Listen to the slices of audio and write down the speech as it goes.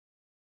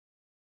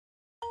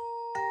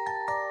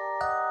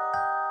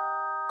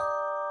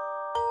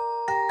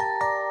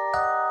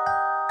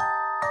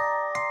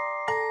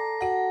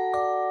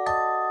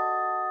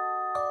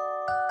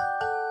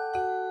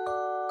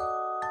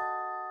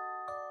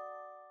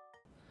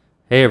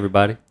Hey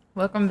everybody.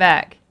 Welcome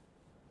back.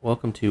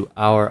 Welcome to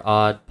Our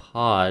Odd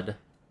Pod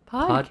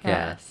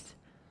Podcast.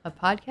 A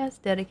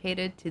podcast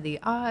dedicated to the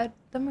odd,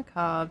 the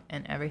macabre,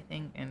 and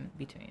everything in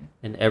between.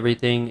 and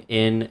everything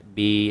in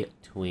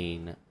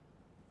between.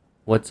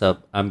 What's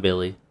up? I'm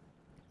Billy.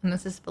 And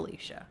this is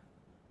Felicia.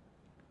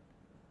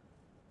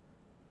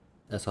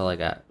 That's all I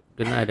got.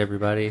 Good night,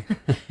 everybody.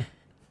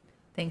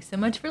 Thanks so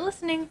much for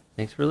listening.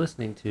 Thanks for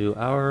listening to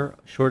our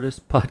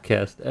shortest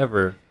podcast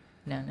ever.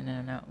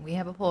 No. We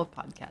have a whole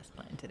podcast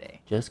planned today.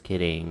 Just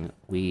kidding.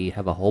 We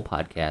have a whole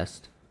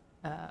podcast.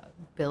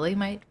 Billy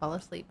might fall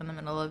asleep in the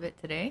middle of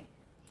it today.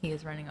 He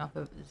is running off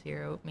of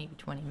 0, maybe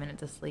 20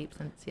 minutes of sleep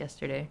since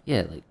yesterday.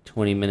 Yeah, like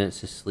 20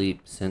 minutes of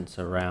sleep since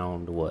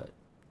around,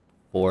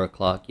 4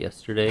 o'clock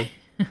yesterday?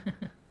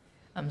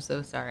 I'm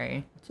so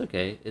sorry. It's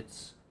okay.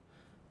 It's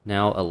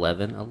now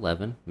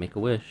 11:11. Make a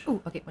wish.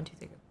 Oh, okay, 1, 2,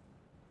 3, go.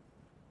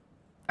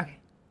 Okay,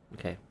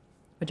 Okay.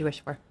 what'd you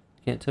wish for?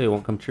 Can't tell you, it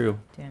won't come true.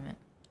 Damn it.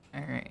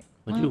 All right.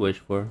 What'd you wish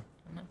for?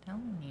 I'm not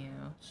telling you.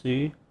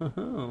 See?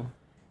 Oh.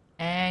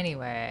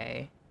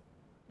 Anyway.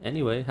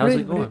 Anyway, how's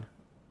it What going?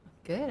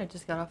 Good. I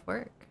just got off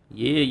work.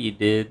 Yeah, you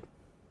did.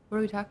 What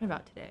are we talking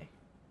about today?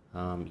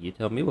 You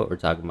tell me what we're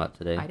talking about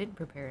today. I didn't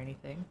prepare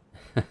anything.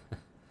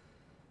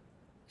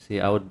 See,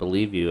 I would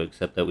believe you,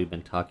 except that we've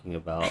been talking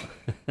about...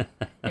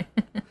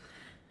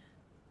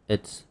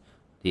 It's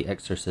the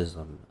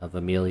exorcism of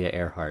Amelia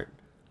Earhart.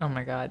 Oh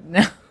my god,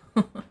 no.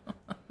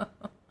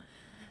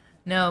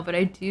 No, but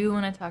I do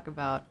want to talk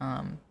about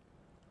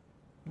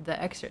The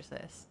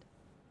Exorcist.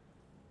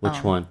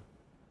 Which one?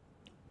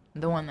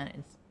 The one that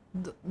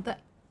is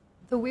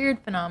the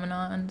weird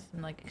phenomenons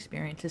and like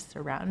experiences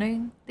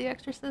surrounding The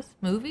Exorcist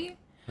movie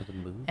Or the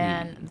movie?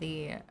 and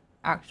the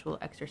actual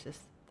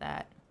Exorcist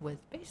that was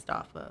based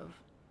off of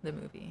the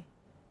movie.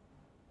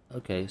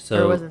 Okay, Or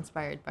so... was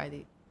inspired by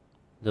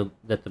the...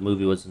 That the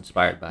movie was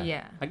inspired by.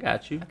 Yeah. I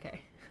got you.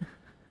 Okay.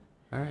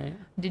 All right.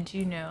 Did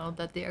you know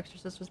that The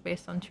Exorcist was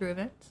based on true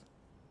events?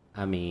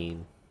 I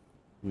mean,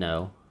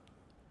 no.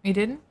 You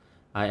didn't?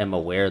 I am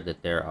aware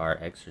that there are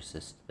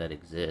exorcists that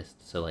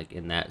exist, so like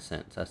in that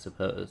sense, I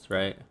suppose,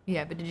 right?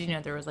 Yeah, but did you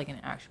know there was like an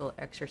actual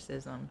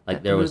exorcism Like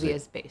that there the was movie a-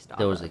 is based off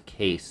There was of? a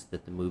case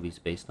that the movie's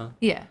based on?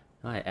 Yeah.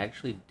 I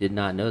actually did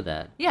not know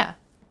that. Yeah.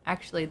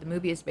 Actually, the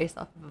movie is based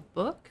off of a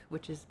book,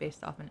 which is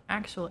based off an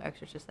actual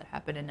exorcist that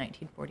happened in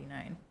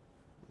 1949.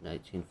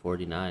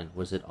 1949.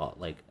 Was it all,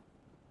 like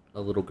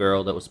a little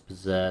girl that was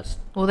possessed?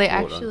 Well, they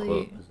quote, actually...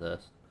 unquote,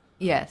 possessed.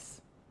 Yes.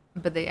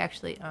 But they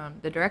actually...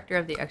 the director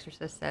of The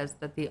Exorcist says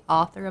that the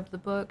author of the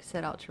book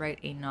set out to write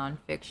a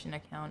non-fiction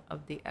account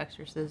of the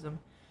exorcism,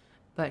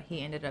 but he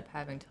ended up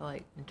having to,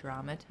 like,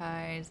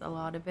 dramatize a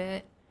lot of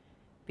it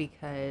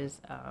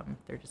because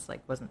there just,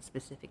 like, wasn't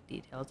specific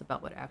details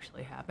about what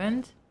actually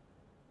happened.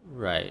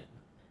 Right.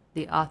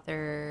 The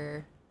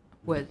author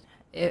was...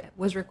 It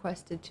was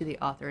requested to the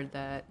author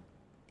that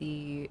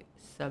the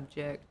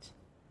subject,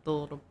 the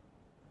little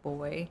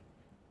boy,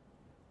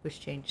 was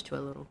changed to a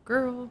little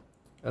girl.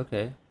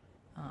 Okay.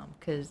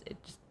 Because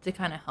it just to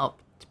kind of help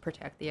to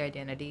protect the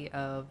identity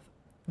of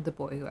the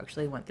boy who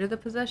actually went through the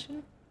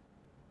possession.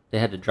 They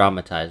had to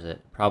dramatize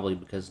it, probably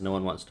because no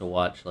one wants to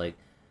watch like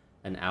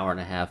an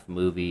hour-and-a-half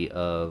movie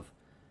of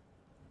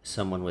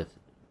someone with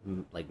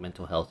like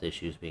mental health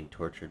issues being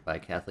tortured by a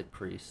Catholic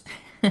priest.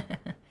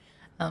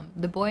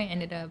 The boy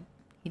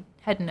he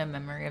had no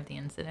memory of the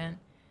incident,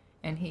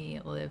 and he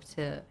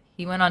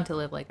went on to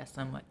live like a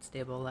somewhat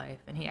stable life,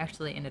 and he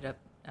actually ended up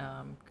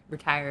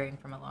retiring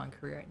from a long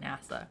career at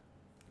NASA.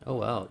 Oh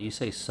wow, you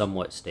say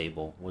somewhat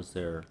stable. Was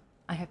there...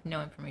 I have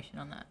no information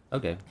on that.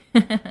 Okay.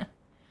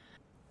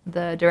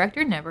 The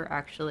director never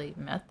actually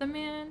met the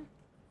man,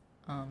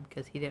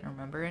 because he didn't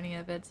remember any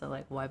of it, so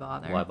like why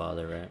bother? Why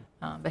bother,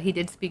 right? But he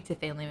did speak to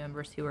family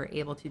members who were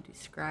able to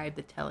describe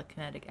the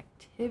telekinetic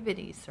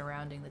activity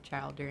surrounding the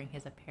child during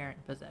his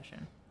apparent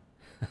possession.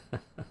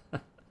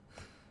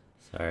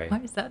 Sorry. Why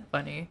is that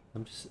funny?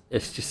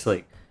 It's just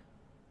like,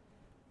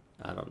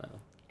 I don't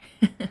know.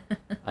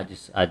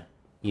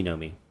 You know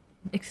me.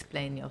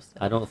 Explain yourself.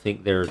 I don't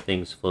think there are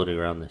things floating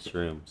around this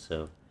room,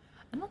 so...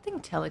 I don't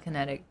think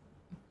telekinetic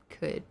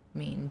could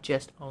mean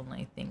just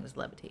only things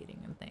levitating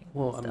and things.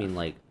 Well, and I mean, stuff.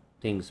 like,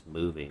 things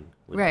moving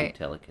would Right.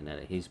 be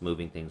telekinetic. He's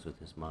moving things with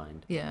his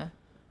mind. Yeah.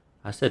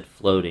 I said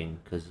floating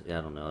because,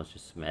 I don't know, I was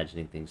just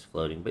imagining things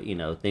floating. But,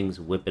 things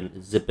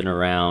zipping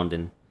around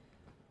and...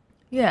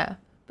 Yeah.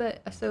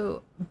 But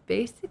so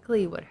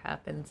basically what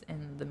happens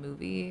in the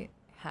movie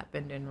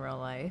happened in real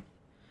life.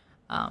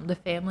 The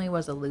family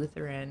was a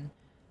Lutheran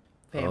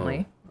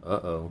family. Oh,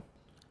 uh-oh.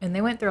 And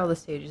they went through all the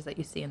stages that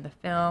you see in the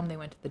film. They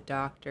went to the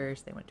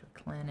doctors, they went to a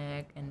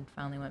clinic, and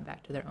finally went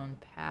back to their own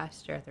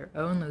pastor at their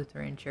own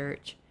Lutheran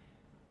church.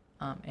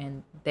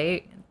 And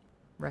they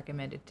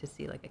recommended to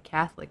see like a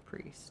Catholic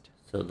priest.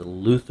 So the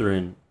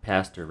Lutheran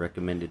pastor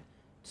recommended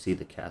to see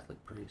the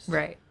Catholic priest.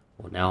 Right.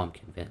 Well, now I'm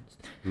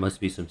convinced. There must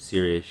be some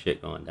serious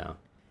shit going down.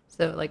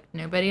 So like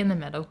nobody in the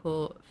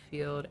medical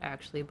field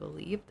actually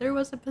believed there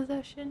was a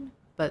possession,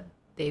 but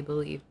they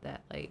believed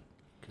that like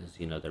Because,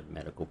 they're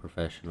medical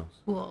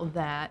professionals. well,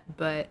 that,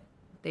 but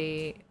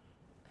they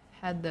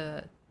had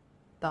the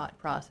thought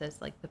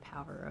process, like the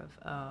power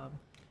of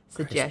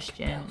Christ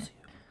suggestion. compels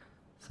you.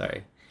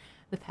 Sorry.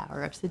 The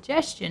power of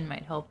suggestion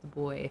might help the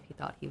boy if he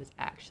thought he was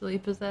actually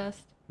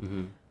possessed.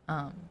 Mm-hmm.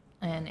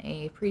 And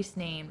a priest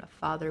named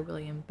Father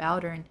William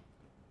Bowdern,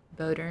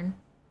 Bowdern,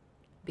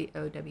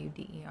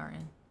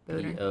 Bowdern,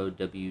 Bowdern.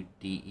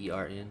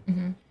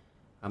 Mm-hmm.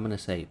 I'm gonna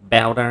say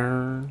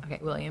Bowdern. Okay,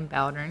 William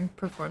Bowdern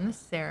performed the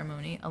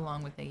ceremony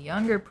along with a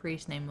younger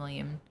priest named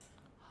William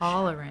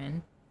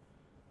Holleran.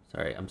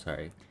 Sorry, I'm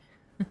sorry.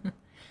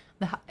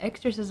 The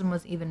exorcism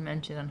was even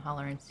mentioned on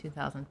Holleran's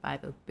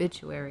 2005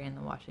 obituary in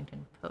the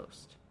Washington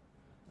Post.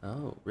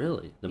 Oh,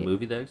 really? The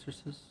movie The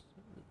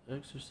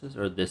Exorcist,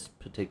 or this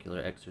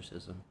particular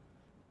exorcism?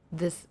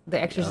 The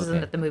exorcism Okay.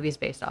 that the movie is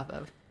based off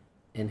of.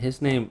 And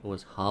his name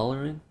was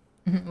Holleran?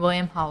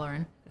 William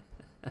Holleran.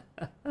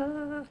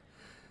 Don't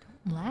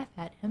laugh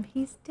at him,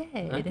 he's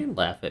dead. I can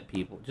laugh at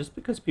people. Just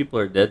because people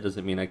are dead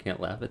doesn't mean I can't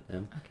laugh at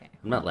them. Okay.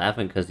 I'm not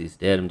laughing because he's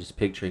dead. I'm just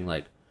picturing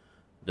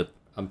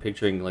I'm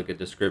picturing like a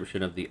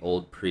description of the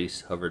old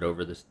priest hovered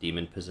over this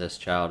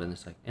demon-possessed child, and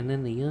it's like, and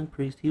then the young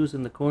priest, he was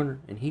in the corner,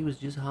 and he was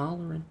just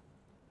hollering.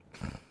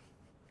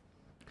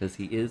 Because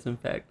he is, in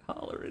fact,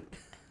 hollering.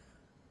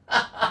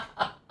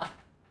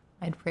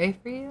 I'd pray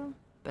for you,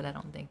 but I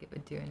don't think it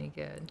would do any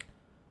good.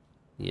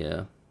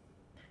 Yeah.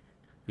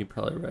 You're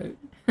probably right.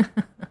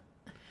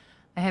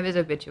 I have his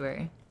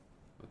obituary.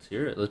 Let's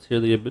hear it. Let's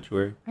hear the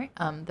obituary. All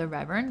right. The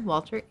Reverend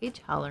Walter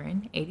H.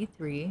 Holleran,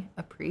 83,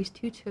 a priest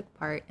who took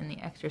part in the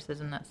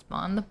exorcism that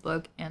spawned the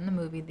book and the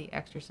movie The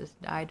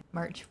Exorcist, died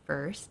March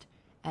 1st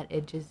at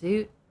a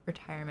Jesuit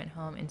retirement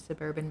home in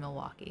suburban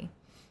Milwaukee.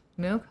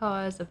 No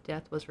cause of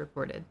death was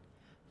reported.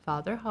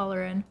 Father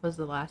Holleran was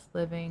the last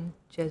living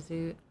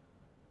Jesuit.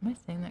 Am I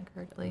saying that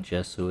correctly?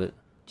 Jesuit.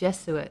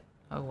 Jesuit.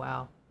 Oh,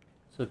 wow.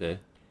 It's okay.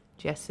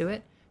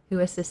 Jesuit who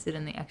assisted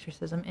in the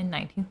exorcism in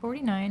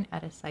 1949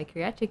 at a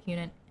psychiatric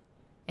unit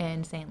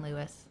in St.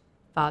 Louis.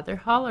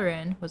 Father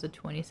Holleran was a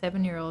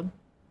 27-year-old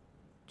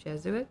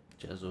Jesuit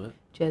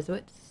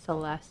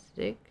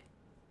scholastic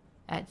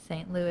at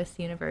St. Louis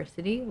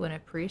University when a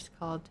priest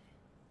called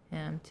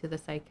him to the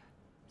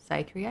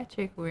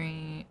psychiatric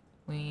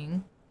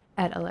wing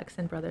at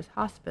Alexian Brothers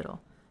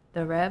Hospital.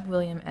 The Rev.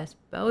 William S.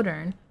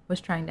 Bowdern was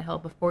trying to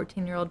help a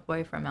 14-year-old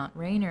boy from Mount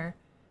Rainier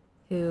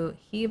who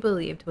he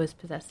believed was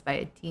possessed by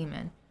a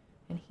demon,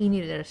 and he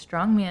needed a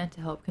strong man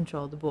to help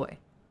control the boy.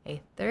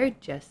 A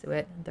third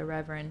Jesuit, the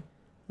Reverend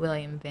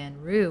William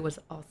Van Roo, was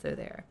also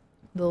there.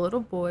 The little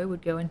boy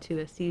would go into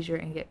a seizure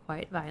and get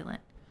quite violent.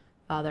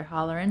 Father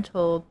Holleran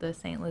told the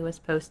St. Louis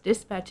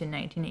Post-Dispatch in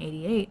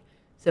 1988,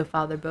 so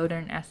Father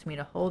Bowdern asked me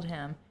to hold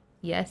him.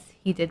 Yes,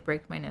 he did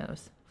break my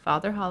nose.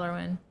 Father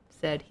Holleran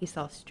said he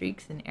saw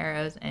streaks and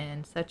arrows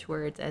and such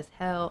words as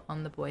hell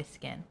on the boy's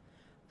skin.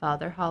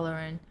 Father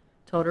Holleran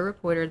told a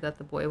reporter that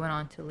the boy went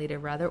on to lead a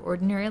rather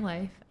ordinary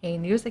life. A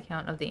news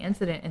account of the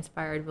incident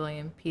inspired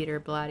William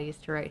Peter Blatty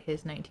to write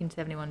his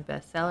 1971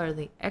 bestseller,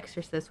 The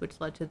Exorcist, which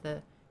led to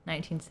the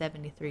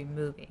 1973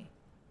 movie.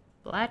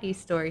 Blatty's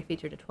story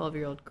featured a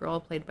 12-year-old girl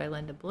played by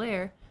Linda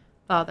Blair.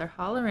 Father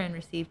Holleran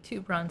received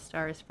 2 Bronze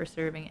Stars for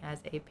serving as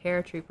a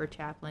paratrooper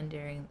chaplain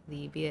during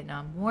the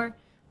Vietnam War,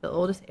 the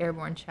oldest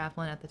airborne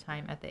chaplain at the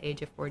time at the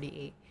age of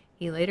 48.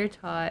 He later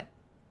taught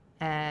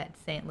at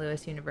St.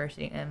 Louis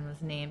University and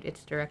was named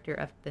its director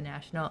of the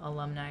National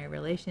Alumni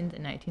Relations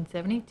in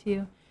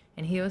 1972,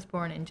 and he was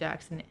born in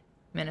Jackson,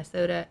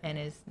 Minnesota, and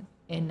is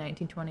in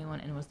 1921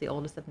 and was the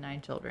oldest of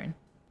 9 children.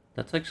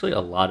 That's actually a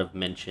lot of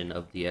mention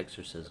of the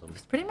exorcism.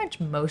 It's pretty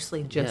much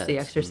mostly just the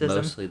it's exorcism.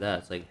 mostly that.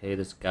 It's like, hey,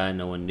 this guy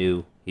no one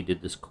knew, he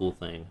did this cool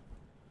thing.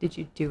 Did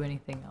you do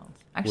anything else?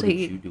 What Actually,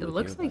 did you do it with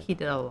looks your like life? he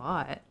did a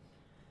lot,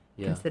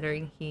 Yeah.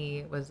 considering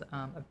he was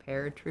a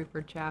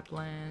paratrooper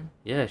chaplain.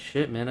 Yeah,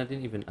 shit, man.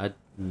 I'd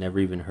never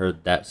even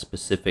heard that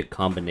specific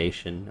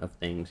combination of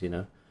things, you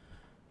know?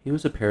 He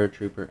was a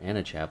paratrooper and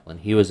a chaplain.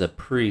 He was a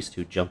priest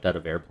who jumped out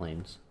of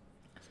airplanes.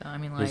 So, I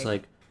mean, He's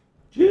like like,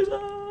 Jesus!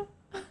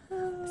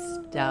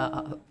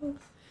 stop.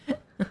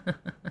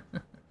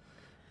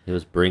 He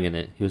was bringing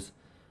it. He was,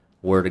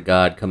 word of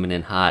God, coming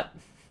in hot.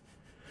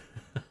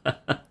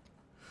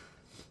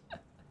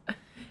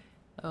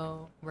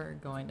 Oh, we're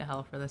going to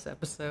hell for this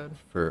episode.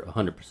 For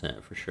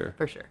 100%, for sure.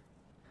 For sure.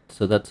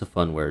 So that's a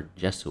fun word,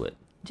 Jesuit.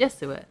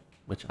 Jesuit.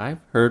 Which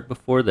I've heard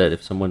before that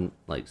if someone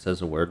like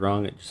says a word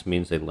wrong, it just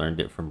means they learned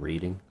it from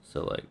reading.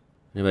 So like,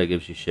 anybody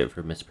gives you shit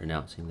for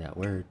mispronouncing that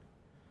word,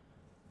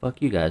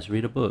 fuck you guys,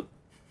 read a book.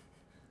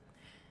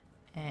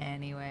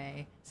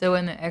 Anyway, so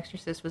when The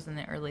Exorcist was in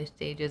the early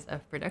stages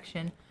of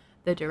production,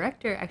 the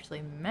director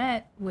actually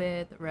met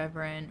with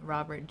Reverend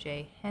Robert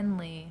J.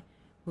 Henley,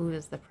 who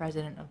is the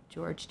president of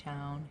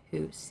Georgetown,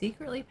 who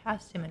secretly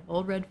passed him an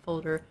old red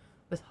folder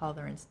with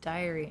Holleran's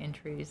diary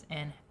entries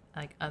and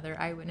like other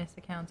eyewitness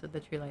accounts of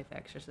the true life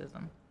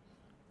exorcism.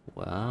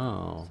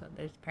 Wow. So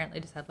they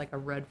apparently just had like a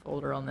red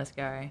folder on this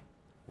guy.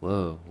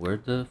 Whoa,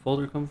 where'd the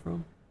folder come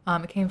from?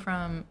 It came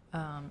from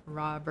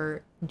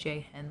Robert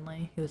J.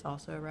 Henley, who is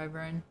also a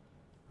reverend.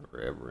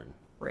 Reverend.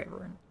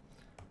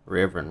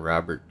 Reverend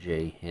Robert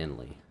J.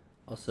 Henley.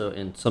 Also,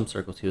 in some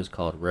circles, he was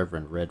called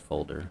Reverend Red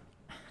Folder.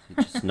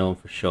 He's just known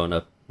for showing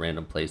up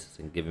random places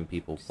and giving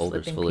people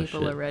folders Slipping full of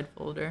people a shit. red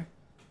folder.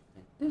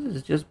 This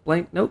is just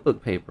blank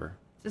notebook paper.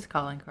 It's his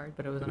calling card,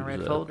 but it was in a red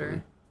Exactly.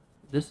 folder.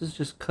 This is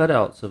just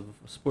cutouts of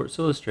Sports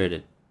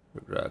Illustrated.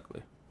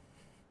 Exactly.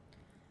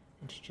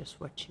 It's just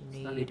what you It's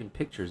need. not even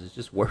pictures, it's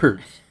just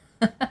words.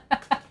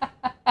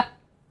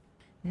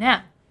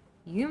 Now,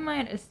 you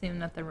might assume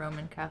that the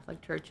Roman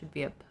Catholic Church would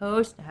be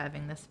opposed to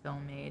having this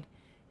film made,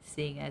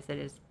 seeing as it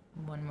is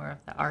one more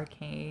of the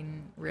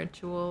arcane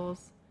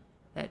rituals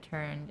that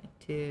turned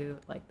to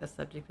like the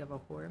subject of a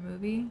horror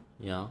movie.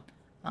 Yeah.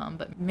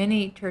 But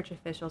many church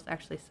officials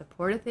actually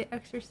supported The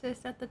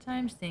Exorcist at the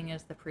time, seeing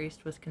as the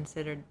priest was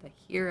considered the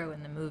hero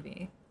in the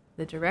movie.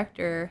 The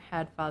director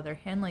had Father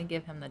Henley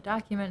give him the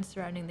documents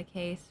surrounding the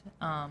case,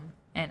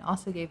 and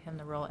also gave him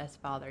the role as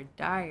Father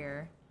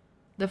Dyer.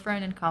 The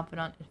friend and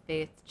confidant in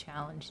faith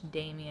challenged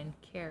Damien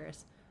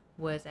Karras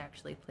was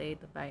actually played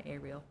by a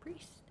real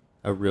priest.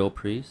 A real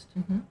priest?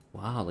 Mm-hmm.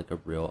 Wow, like a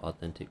real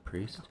authentic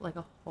priest? Like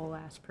a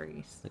whole-ass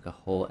priest. Like a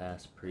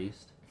whole-ass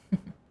priest?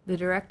 The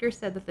director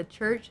said that the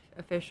church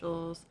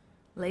officials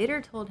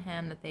later told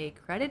him that they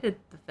credited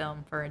the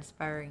film for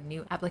inspiring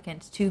new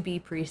applicants to be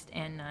priests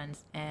and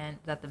nuns, and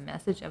that the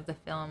message of the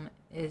film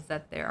is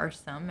that there are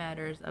some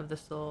matters of the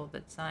soul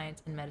that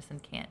science and medicine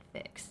can't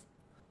fix.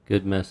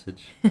 Good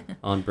message.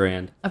 On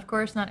brand. Of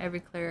course, not every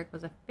cleric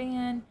was a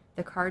fan.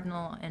 The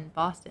cardinal in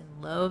Boston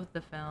loathed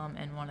the film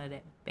and wanted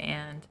it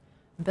banned.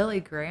 Billy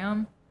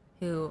Graham,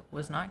 who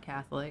was not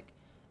Catholic,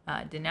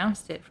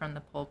 denounced it from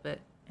the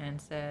pulpit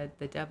and said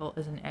the devil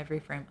is in every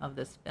frame of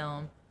this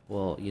film.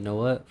 Well, you know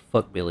what?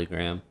 Fuck Billy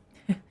Graham.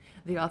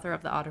 The author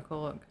of the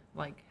article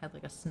had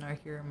a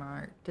snarky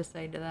remark to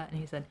say to that, and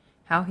he said,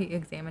 how he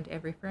examined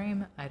every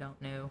frame, I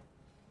don't know.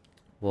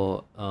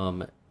 Well,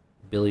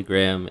 Billy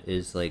Graham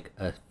is like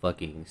a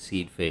fucking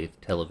seed faith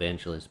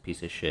televangelist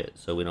piece of shit,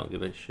 so we don't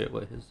give a shit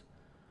what his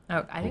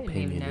I didn't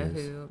even know opinion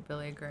is. who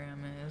Billy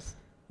Graham is.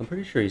 I'm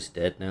pretty sure he's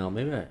dead now.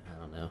 Maybe I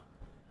don't know.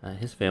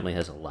 His family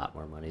has a lot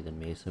more money than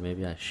me, so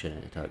maybe I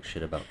shouldn't talk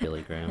shit about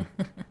Billy Graham.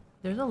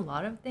 There's a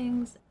lot of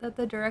things that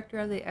the director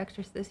of The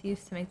Exorcist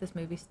used to make this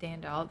movie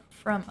stand out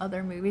from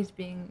other movies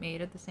being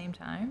made at the same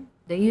time.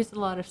 They used a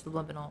lot of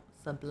subliminal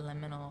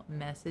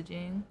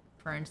messaging.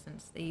 For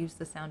instance, they used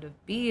the sound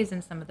of bees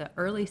in some of the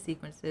early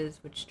sequences,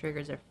 which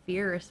triggers a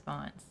fear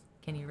response.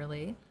 Can you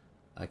relate?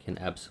 I can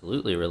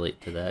absolutely relate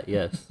to that,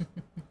 yes.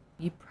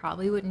 You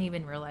probably wouldn't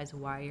even realize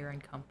why you're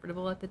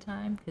uncomfortable at the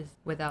time, because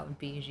without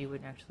bees you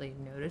wouldn't actually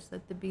notice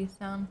that the bees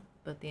sound,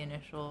 but the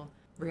initial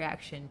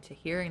reaction to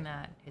hearing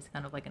that is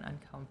kind of like an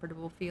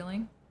uncomfortable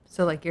feeling.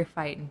 So like your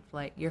fight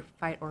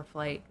or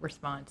flight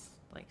response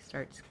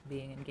starts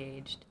being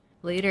engaged.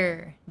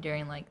 Later,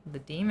 during the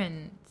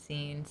demon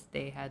scenes,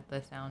 they had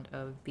the sound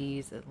of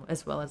bees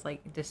as well as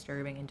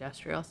disturbing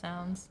industrial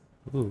sounds.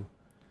 Ooh.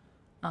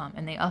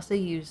 And they also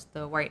used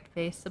the white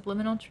face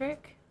subliminal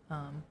trick,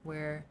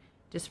 where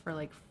just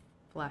for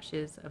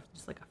flashes of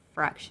just a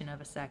fraction of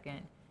a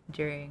second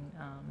during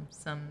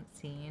some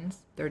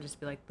scenes, there would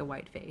just be the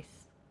white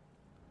face.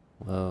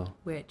 Whoa.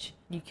 Which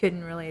you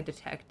couldn't really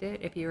detect it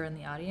if you were in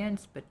the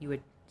audience, but you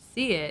would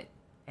see it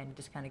and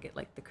just kind of get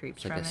the creeps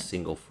It's like from a it.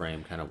 single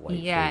frame kind of white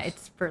Yeah, face.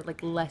 it's for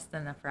less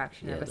than a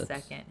fraction Yeah, of a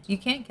that's- second. You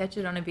can't catch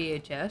it on a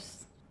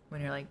VHS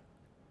when you're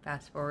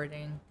fast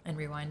forwarding and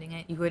rewinding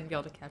it. You wouldn't be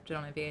able to capture it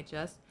on a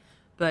VHS,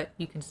 but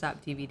you can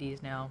stop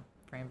DVDs now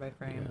frame by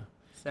frame. Yeah.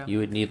 So You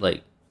would need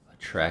a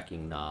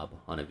tracking knob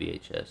on a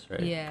VHS, right?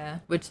 yeah,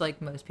 which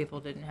most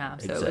people didn't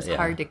have, so it was Yeah.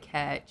 hard to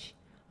catch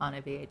on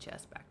a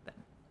VHS back then.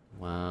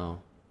 Wow.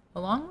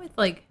 Along with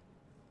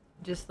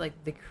just the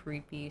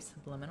creepy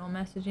subliminal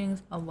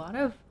messagings, a lot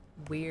of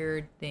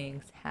weird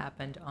things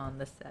happened on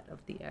the set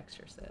of The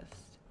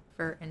Exorcist.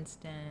 For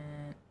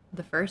instance,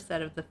 the first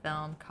set of the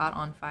film caught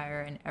on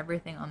fire and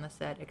everything on the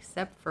set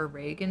except for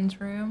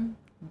Reagan's room.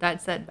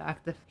 That set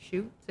back the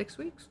shoot 6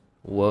 weeks.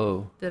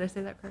 Whoa. Did I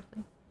say that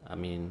correctly? I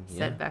mean, yeah.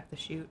 Set back the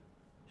shoot.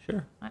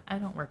 Sure. I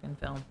don't work in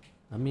film.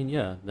 I mean,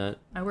 yeah, that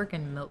I work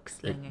in milk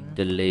slinging. it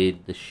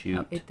delayed the shoot.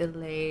 Oh, it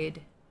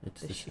delayed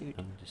It's the just, shoot.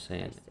 I'm just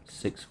saying,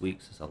 6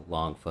 weeks is a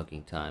long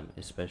fucking time,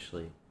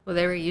 especially. Well,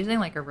 they were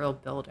using a real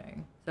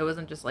building, so it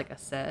wasn't just a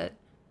set,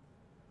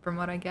 from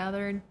what I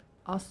gathered.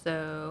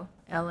 Also,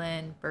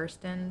 Ellen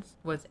Burstyn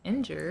was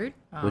injured.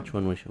 Which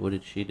one was she? What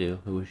did she do?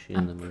 Who was she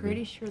in the movie? I'm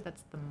pretty sure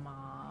that's the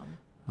mom.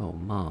 Oh,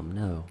 Mom,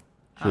 no.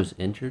 She was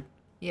injured?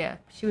 Yeah,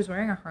 she was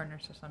wearing a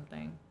harness or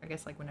something. I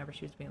guess whenever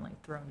she was being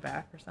thrown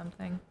back or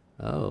something.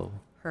 Oh.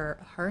 Her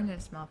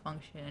harness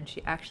malfunctioned, and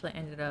she actually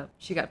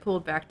she got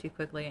pulled back too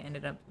quickly and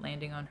ended up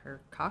landing on her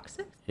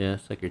coccyx. Yeah,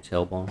 it's like your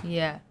tailbone.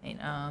 Yeah,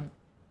 and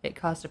it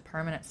caused a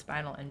permanent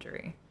spinal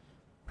injury.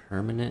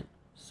 Permanent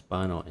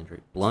spinal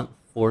injury. Blunt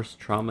force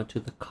trauma to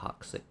the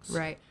coccyx.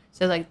 Right.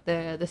 So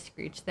the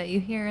screech that you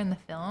hear in the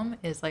film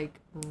is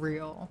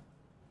real.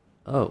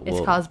 Oh, It's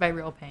well. caused by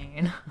real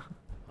pain.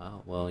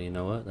 Wow, well, you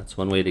know what? That's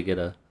one way to get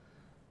a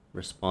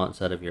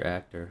response out of your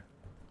actor.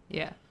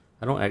 Yeah.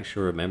 I don't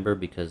actually remember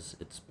because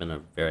it's been a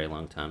very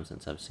long time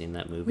since I've seen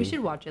that movie. We should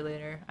watch it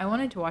later. I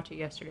wanted to watch it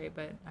yesterday,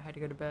 but I had to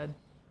go to bed.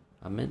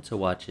 I meant to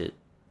watch it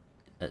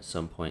at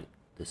some point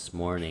this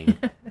morning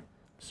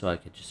so I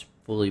could just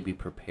fully be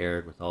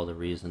prepared with all the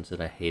reasons that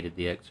I hated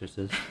The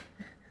Exorcist.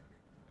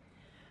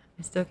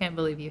 I still can't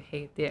believe you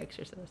hate The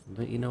Exorcist.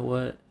 But you know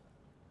what?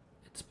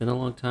 It's been a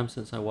long time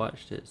since I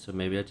watched it, so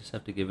maybe I just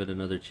have to give it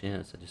another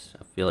chance.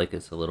 I feel like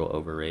it's a little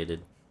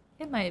overrated.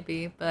 It might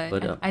be, but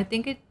But, I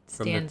think it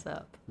stands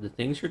up. The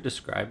things you're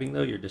describing,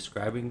 though, you're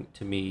describing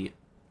to me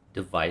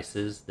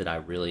devices that I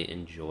really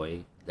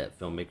enjoy that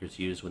filmmakers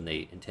use when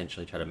they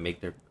intentionally try to make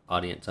their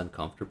audience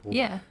uncomfortable.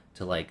 Yeah.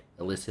 To, like,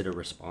 elicit a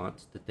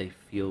response that they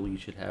feel you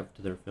should have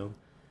to their film.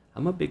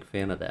 I'm a big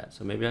fan of that,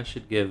 so maybe I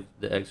should give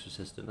The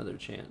Exorcist another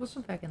chance. We'll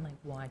come back and, like,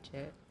 watch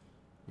it.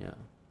 Yeah.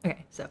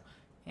 Okay, so,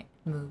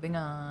 moving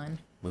on.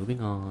 Moving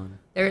on.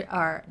 There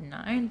are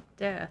 9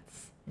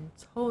 deaths in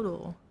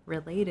total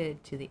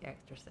related to The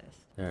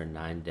Exorcist. There are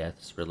 9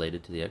 deaths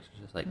related to The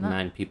Exorcist. Like, No.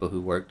 9 people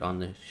who worked on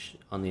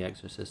The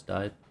Exorcist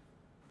died.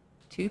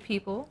 2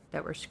 people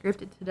that were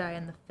scripted to die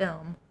in the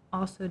film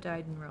also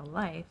died in real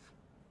life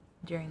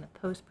during the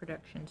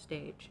post-production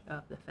stage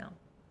of the film.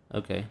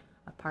 Okay.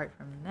 Apart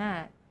from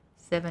that,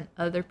 7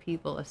 other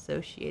people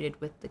associated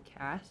with the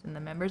cast and the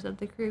members of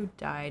the crew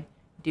died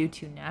due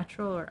to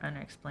natural or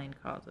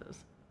unexplained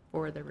causes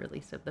for the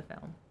release of the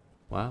film.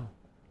 Wow.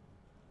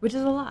 Which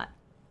is a lot.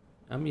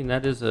 I mean,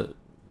 that is a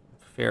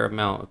fair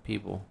amount of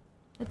people.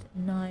 That's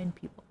 9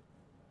 people.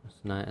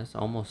 That's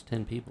almost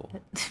 10 people.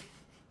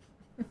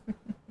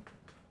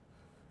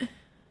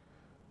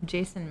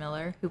 Jason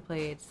Miller, who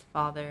plays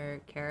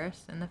Father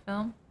Karras in the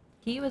film,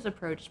 he was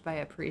approached by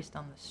a priest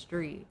on the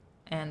street,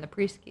 and the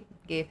priest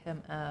gave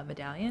him a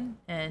medallion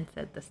and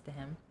said this to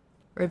him: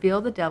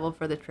 "Reveal the devil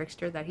for the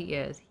trickster that he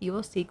is. He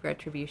will seek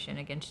retribution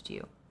against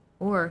you,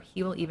 or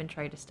he will even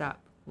try to stop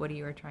what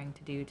you are trying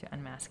to do to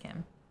unmask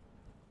him."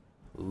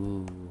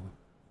 Ooh.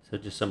 So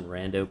just some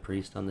rando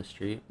priest on the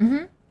street?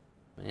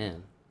 Mm-hmm.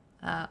 Man.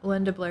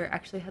 Linda Blair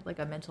actually had like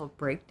a mental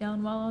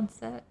breakdown while on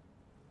set.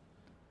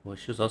 Well,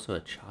 she was also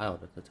a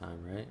child at the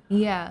time, right?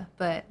 Yeah,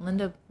 but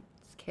Linda's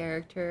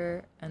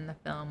character in the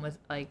film was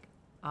like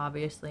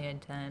obviously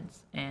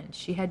intense, and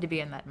she had to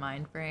be in that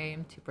mind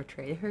frame to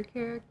portray her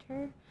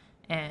character.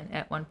 And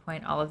at one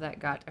point, all of that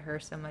got to her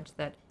so much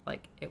that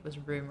like it was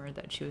rumored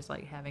that she was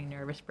like having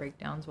nervous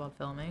breakdowns while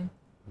filming.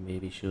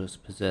 Maybe she was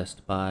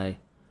possessed by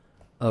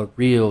a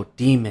real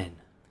demon.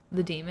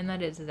 The demon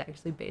that is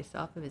actually based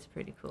off of is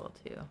pretty cool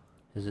too.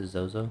 Is it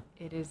Zozo?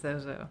 It is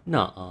Zozo.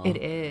 Nuh-uh. It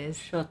is.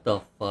 Shut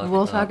the fuck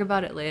We'll up. talk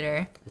about it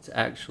later. It's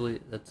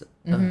actually, that's,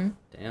 Mhm.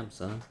 damn,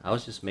 son. I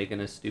was just making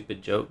a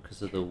stupid joke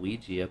because of the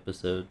Ouija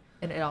episode.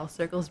 And it all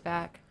circles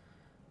back.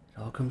 It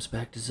all comes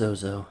back to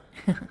Zozo.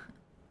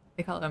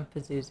 They call him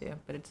Pazuzu,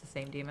 but it's the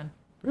same demon.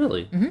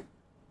 Really? Mhm.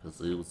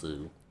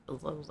 Pazuzu.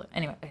 Pazuzu.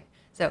 Anyway,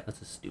 so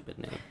That's a stupid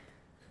name.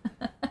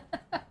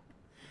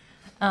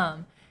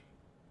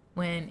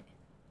 when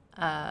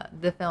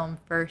the film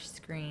first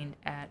screened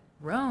at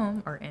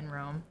Rome, or in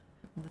Rome,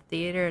 the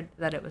theater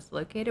that it was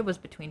located was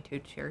between 2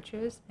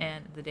 churches,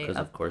 and the day Because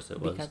of course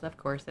it was. Because of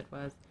course it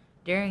was.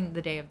 During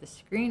the day of the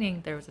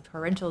screening, there was a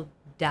torrential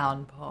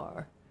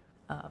downpour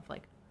of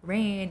like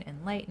rain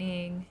and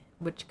lightning,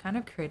 which kind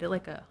of created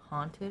like a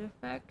haunted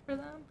effect for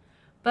them.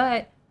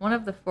 But one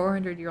of the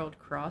 400-year-old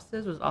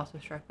crosses was also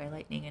struck by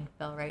lightning and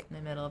fell right in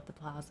the middle of the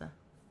plaza.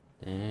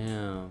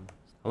 Damn.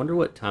 I wonder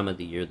what time of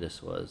the year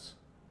this was.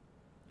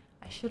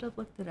 I should have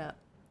looked it up.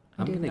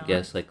 I'm did going to not.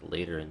 guess like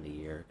later in the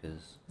year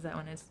because Is that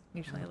when it's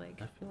usually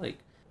like... I feel like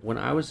when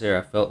I was there,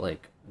 I felt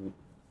like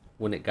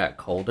when it got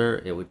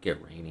colder, it would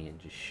get rainy and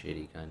just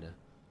shitty kind of.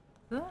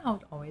 Isn't that how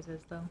it always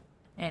is, though?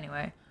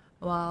 Anyway,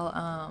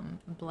 while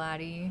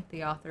Blatty,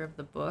 the author of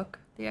the book,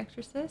 The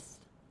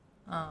Exorcist,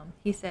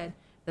 he said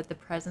that the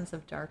presence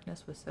of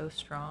darkness was so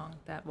strong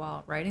that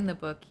while writing the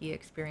book, he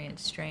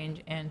experienced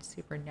strange and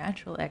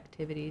supernatural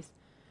activities,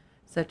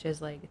 such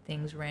as like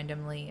things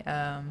randomly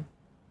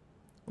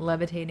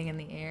levitating in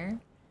the air.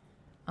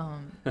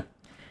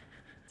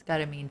 It's got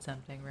to mean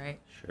something, right?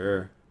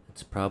 Sure.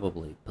 It's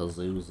probably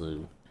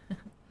Pazuzu.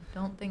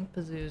 Don't think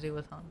Pazuzu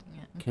was haunting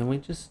it. Can we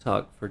just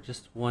talk for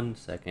just 1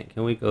 second?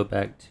 Can we go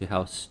back to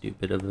how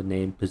stupid of a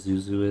name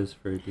Pazuzu is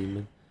for a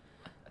demon?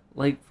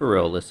 Like, for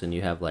real, listen,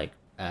 you have like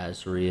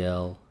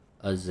Azrael,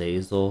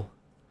 Azazel,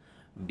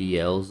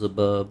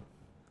 Beelzebub,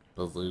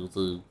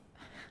 Pazuzu.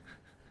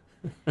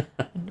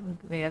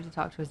 We have to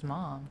talk to his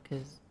mom,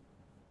 because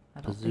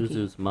I don't think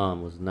Pazuzu's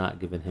mom was not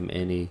giving him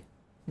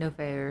no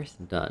favors.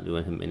 not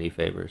doing him any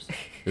favors.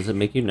 Does it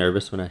make you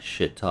nervous when I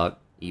shit talk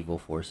evil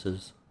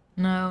forces?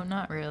 No,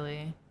 not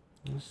really.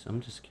 I'm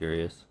just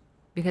curious.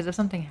 Because if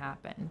something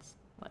happens,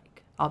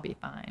 like, I'll be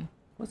fine.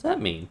 What's that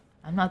mean?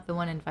 I'm not the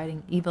one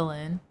inviting evil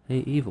in.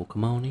 Hey, evil,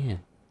 come on in.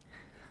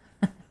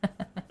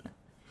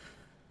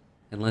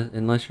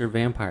 Unless you're a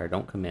vampire,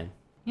 don't come in.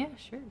 Yeah,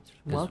 sure. 'Cause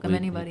Welcome we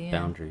anybody need in.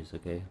 boundaries,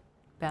 okay?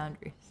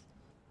 Boundaries.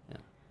 Yeah.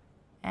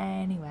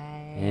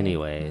 Anyway.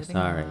 Anyway, moving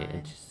sorry. on.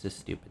 It's just a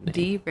stupid name.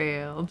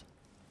 Derailed.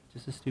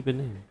 Just a stupid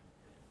name.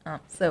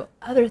 So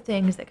other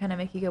things that kind of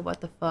make you go,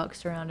 what the fuck,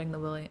 surrounding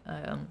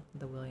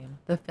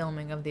the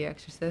filming of The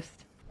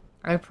Exorcist.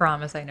 I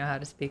promise I know how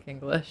to speak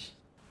English.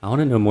 I want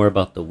to know more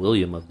about the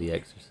William of The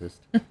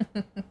Exorcist.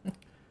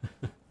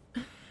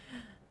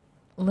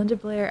 Linda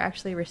Blair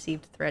actually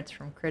received threats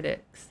from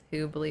critics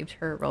who believed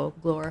her role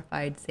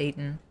glorified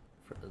Satan.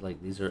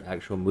 Like, these are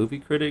actual movie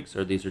critics,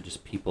 or these are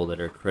just people that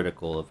are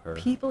critical of her?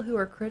 People who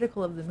are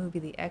critical of the movie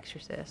The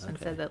Exorcist and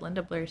Okay. said that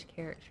Linda Blair's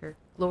character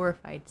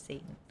glorified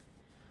Satan.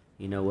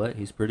 You know what?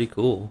 He's pretty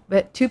cool.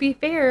 But to be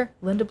fair,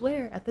 Linda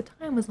Blair at the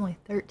time was only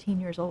 13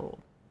 years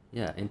old.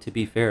 Yeah, and to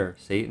be fair,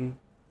 Satan,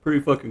 pretty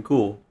fucking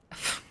cool.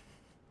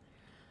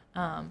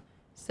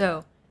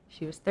 So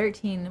she was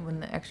 13 when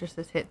The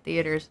Exorcist hit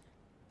theaters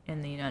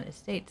in the United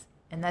States,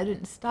 and that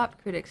didn't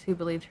stop critics who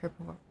believed her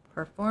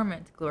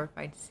performance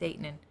glorified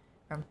Satan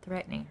from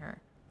threatening her.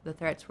 The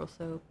threats were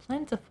so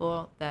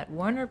plentiful that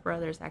Warner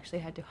Brothers actually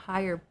had to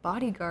hire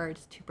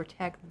bodyguards to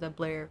protect the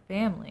Blair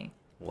family.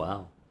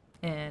 Wow.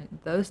 And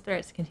those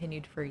threats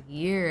continued for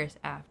years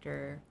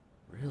after.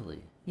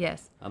 Really?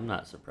 Yes. I'm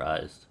not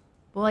surprised.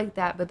 Well, like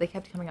that, but they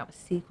kept coming out with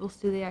sequels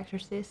to The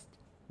Exorcist.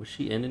 Was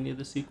she in any of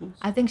the sequels?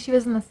 I think she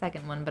was in the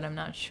second one, but I'm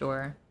not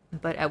sure.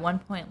 But at one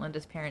point,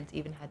 Linda's parents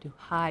even had to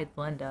hide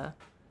Linda.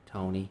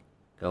 Tony,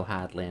 go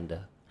hide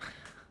Linda.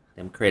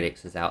 Them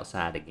critics is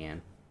outside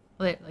again.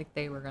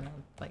 They were gonna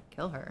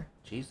kill her.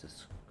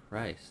 Jesus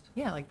Christ.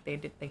 Yeah,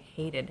 they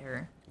hated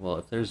her. Well,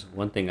 if there's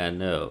one thing I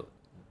know,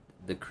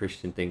 the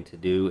Christian thing to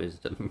do is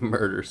to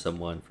murder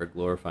someone for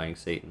glorifying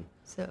Satan.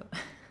 So,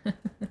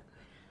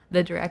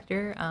 the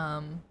director,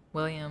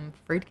 William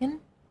Friedkin,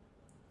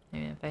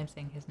 maybe if I'm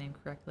saying his name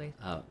correctly.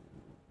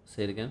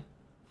 Say it again?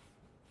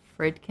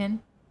 Friedkin.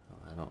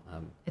 Oh, I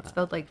don't. It's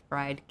spelled like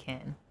fried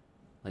kin.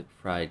 Like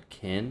fried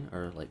kin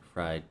or like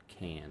fried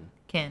can?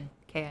 Kin,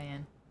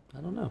 K-I-N.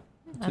 I don't know.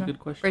 That's a good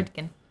question.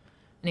 Friedkin.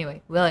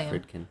 Anyway, William.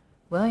 Friedkin.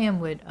 William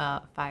would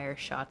fire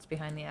shots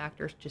behind the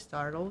actors to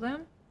startle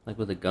them. Like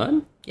with a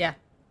gun? Yeah.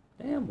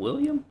 Damn,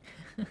 William.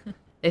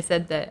 They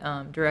said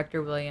that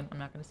director William, I'm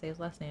not going to say his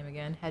last name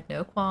again, had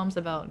no qualms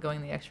about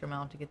going the extra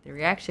mile to get the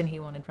reaction he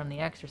wanted from The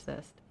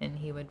Exorcist, and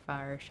he would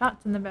fire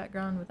shots in the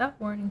background without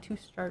warning to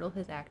startle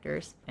his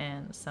actors,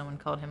 and someone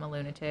called him a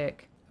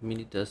lunatic. I mean,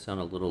 it does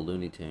sound a little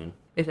Looney Tune.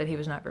 They said he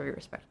was not very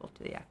respectful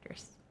to the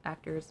actors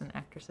and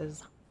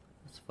actresses.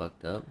 That's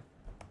fucked up.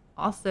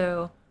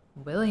 Also,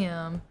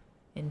 William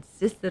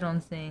insisted on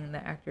seeing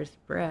the actor's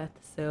breath,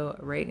 so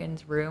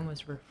Reagan's room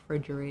was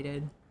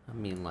refrigerated. I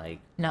mean, like...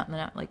 Not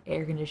like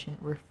air-conditioned,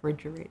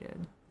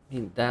 refrigerated. I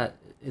mean,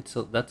 that's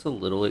a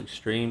little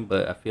extreme,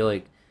 but I feel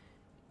like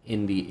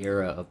in the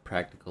era of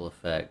practical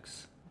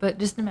effects... But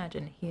just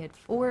imagine, he had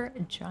 4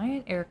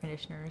 giant air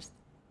conditioners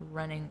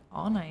running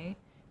all night,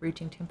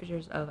 reaching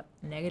temperatures of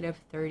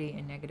 -30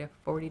 and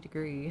 -40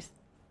 degrees.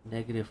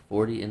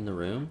 -40 in the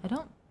room? I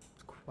don't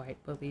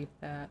quite believe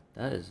that.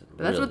 That is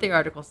But that's what the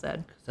article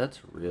said. 'Cause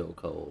that's real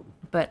cold.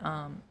 But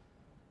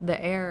the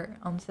air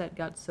on set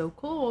got so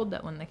cold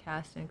that when the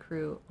cast and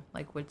crew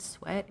would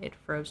sweat, it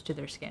froze to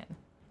their skin.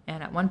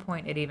 And at one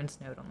point, it even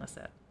snowed on the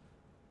set.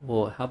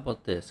 Well, how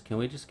about this? Can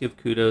we just give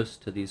kudos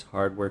to these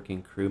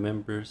hardworking crew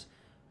members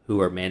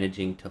who are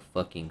managing to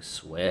fucking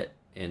sweat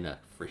in a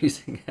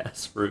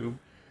freezing-ass room?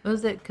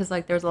 Was it because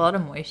there was a lot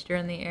of moisture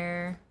in the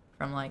air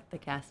from the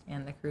cast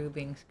and the crew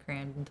being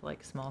crammed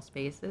into small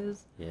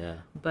spaces?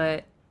 Yeah.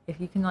 But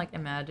if you can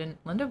imagine,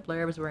 Linda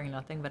Blair was wearing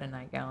nothing but a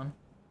nightgown.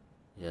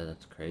 Yeah,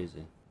 that's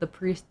crazy. The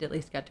priest at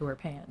least got to wear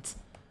pants.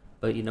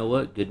 But you know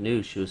what? Good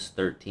news. She was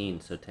 13,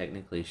 so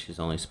technically she's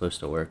only supposed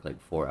to work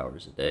 4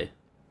 hours a day.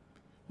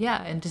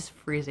 Yeah, and just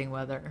freezing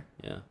weather.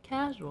 Yeah.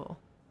 Casual.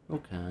 Oh,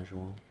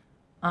 casual.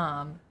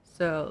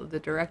 So the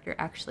director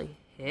actually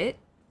hit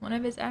one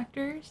of his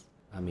actors.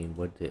 I mean,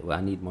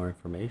 I need more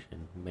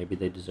information. Maybe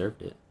they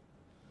deserved it.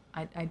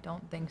 I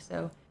don't think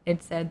so.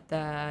 It said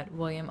that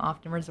William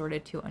often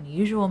resorted to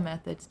unusual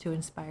methods to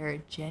inspire a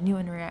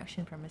genuine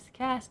reaction from his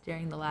cast.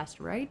 During the last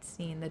rites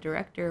scene, the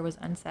director was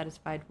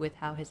unsatisfied with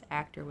how his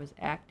actor was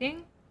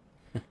acting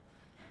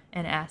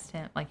and asked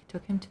him,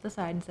 took him to the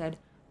side and said,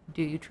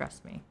 "Do you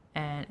trust me?"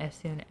 And as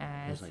soon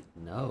I was as like,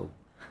 no.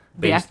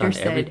 the Based actor on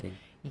said, everything.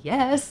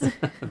 "Yes,"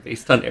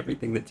 Based on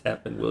everything that's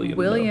happened,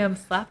 William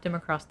slapped him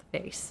across the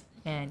face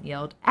and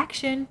yelled,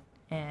 "Action!"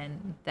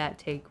 And that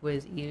take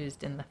was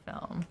used in the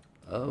film.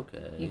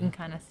 Okay. You can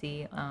kind of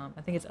see, I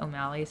think it's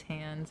O'Malley's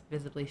hands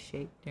visibly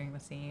shake during the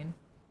scene.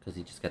 Because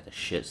he just got the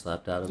shit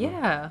slapped out of him?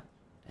 Yeah.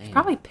 Damn. He's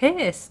probably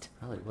pissed.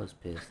 Probably was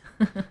pissed.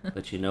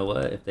 But you know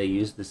what? If they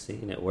used the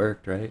scene, it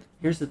worked, right?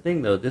 Here's the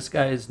thing, though. This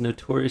guy is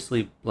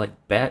notoriously,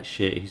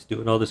 batshit. He's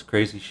doing all this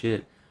crazy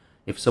shit.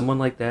 If someone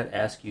like that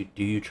asks you,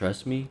 "Do you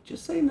trust me?"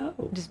 just say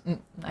no.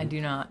 I do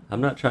not.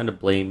 I'm not trying to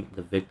blame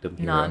the victim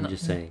here. I'm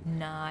just saying.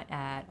 Not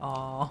at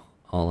all.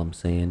 All I'm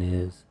saying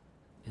is,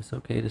 it's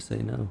okay to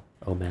say no,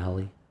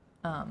 O'Malley.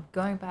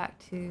 Going back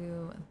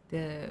to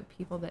the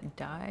people that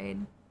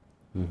died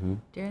Mm-hmm.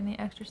 during The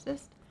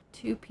Exorcist,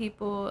 2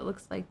 people, it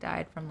looks like,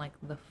 died from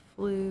the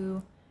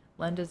flu.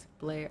 Linda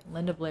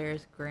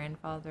Blair's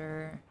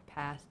grandfather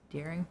passed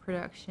during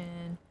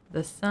production.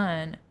 the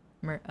son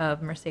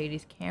of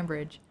Mercedes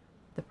Cambridge,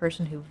 the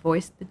person who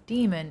voiced the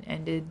demon,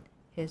 ended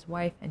his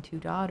wife and 2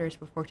 daughters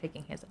before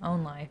taking his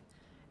own life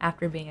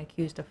after being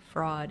accused of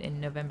fraud in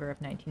November of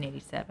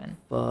 1987.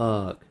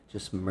 Fuck.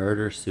 Just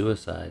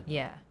murder-suicide.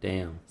 Yeah.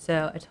 Damn.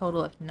 So a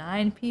total of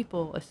 9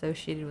 people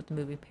associated with the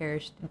movie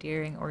perished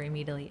during or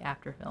immediately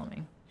after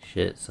filming.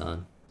 Shit,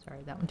 son. Sorry,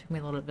 that one took me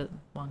a little bit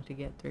long to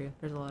get through.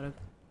 There's a lot of...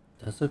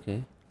 That's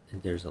okay.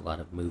 And there's a lot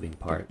of moving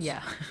parts.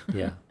 Yeah.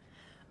 Yeah.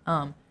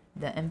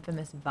 The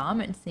infamous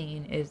vomit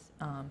scene is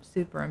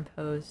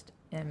superimposed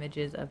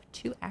images of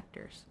 2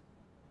 actors.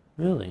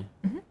 Really?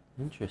 Mm-hmm.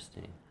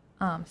 Interesting.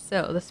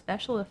 So the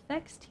special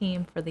effects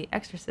team for The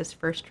Exorcist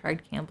first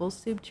tried Campbell's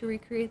soup to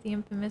recreate the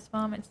infamous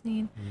vomit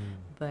scene,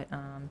 but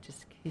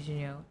just because,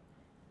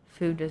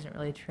 food doesn't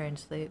really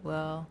translate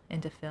well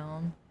into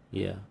film,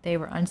 Yeah. they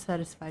were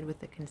unsatisfied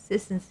with the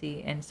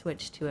consistency and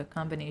switched to a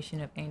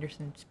combination of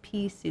Anderson's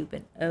pea soup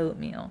and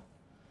oatmeal.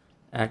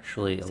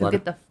 Actually, So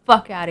get the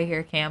fuck out of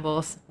here,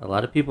 Campbell's. a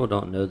lot of people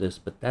don't know this,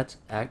 but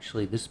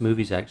this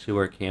movie's actually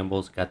where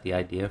Campbell's got the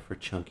idea for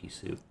chunky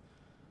soup.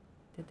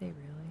 Did they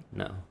really?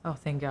 No. Oh,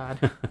 thank God.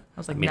 I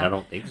was like, I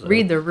don't think so.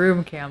 Read the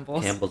room,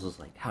 Campbell's. Campbell's was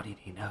like, how did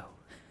he know?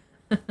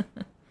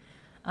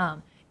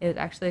 It was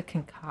actually a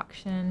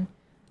concoction.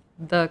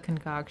 The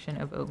concoction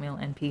of oatmeal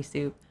and pea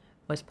soup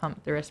was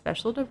pumped through a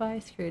special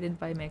device created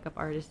by makeup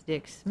artist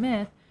Dick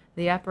Smith.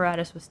 The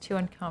apparatus was too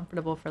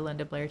uncomfortable for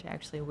Linda Blair to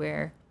actually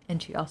wear,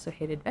 and she also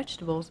hated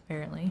vegetables,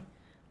 apparently.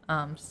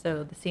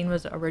 So the scene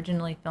was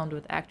originally filmed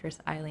with actress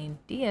Eileen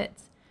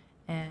Dietz,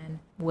 and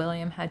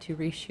William had to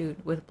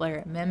reshoot with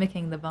Blair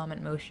mimicking the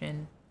vomit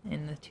motion,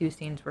 and the 2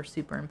 scenes were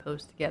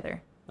superimposed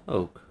together.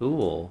 Oh,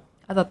 cool.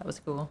 I thought that was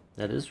cool.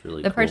 That is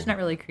really The cool. part's not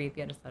really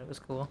creepy, I just thought it was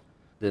cool.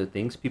 The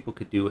things people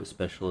could do with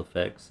special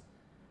effects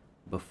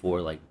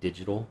before, like,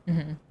 digital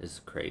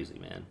is crazy,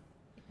 man.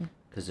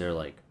 Because they're,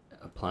 like,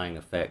 applying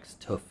effects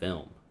to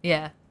film,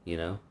 Yeah. you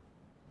know?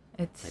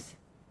 It's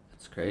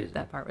crazy.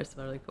 that part was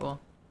really cool.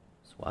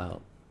 It's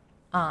wild.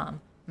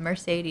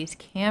 Mercedes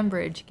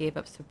Cambridge gave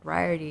up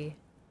sobriety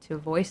to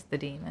voice the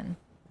demon.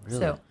 Really?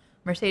 So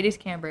Mercedes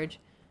Cambridge,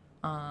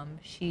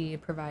 she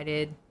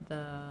provided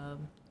the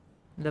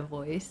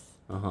voice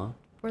Uh-huh.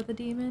 for the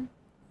demon,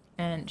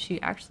 and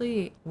she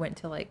actually went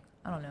to, like,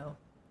 I don't know,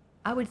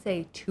 I would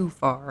say too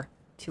far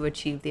to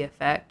achieve the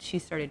effect. She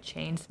started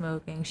chain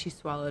smoking, she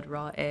swallowed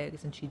raw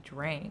eggs, and she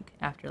drank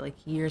after, like,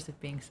 years of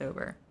being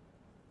sober.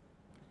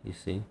 You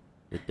see?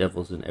 The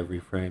devil's in every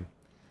frame.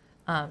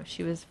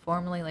 She was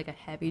formerly, like, a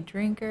heavy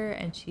drinker,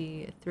 and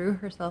she threw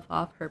herself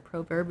off her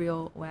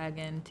proverbial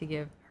wagon to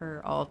give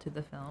her all to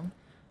the film.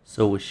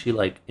 So was she,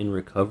 like, in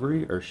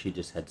recovery, or she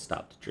just had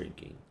stopped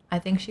drinking? I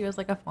think she was,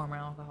 like, a former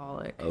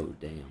alcoholic. Oh,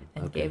 damn.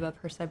 And Okay. gave up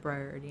her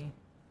sobriety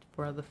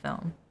for the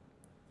film.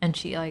 And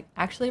she, like,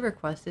 actually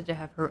requested to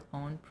have her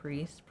own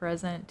priest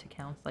present to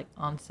counsel, like,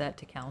 on set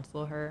to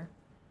counsel her.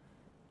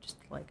 Just,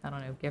 like, I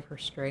don't know, give her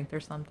strength or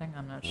something.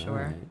 I'm not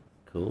sure. Alright,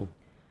 cool.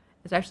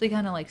 It's actually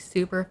kind of, like,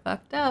 super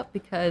fucked up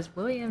because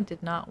William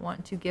did not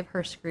want to give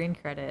her screen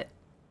credit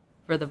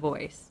for the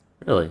voice.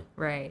 Really?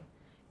 Right.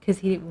 Because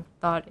he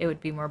thought it would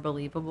be more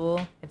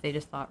believable if they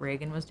just thought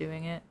Reagan was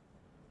doing it.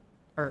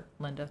 Or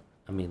Linda.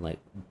 I mean, like,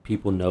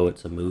 people know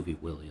it's a movie,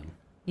 William.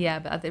 Yeah,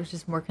 but it was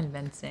just more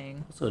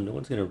convincing. Also, no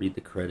one's going to read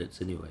the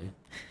credits anyway.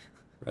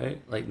 Right?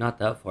 Like, not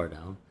that far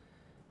down.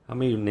 How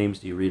many names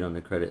do you read on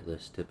the credit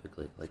list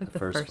typically? Like the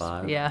first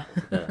 5? Yeah.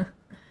 Yeah.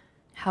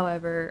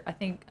 However, I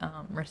think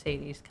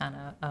Mercedes kind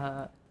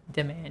of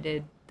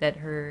demanded that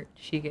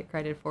she get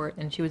credit for it,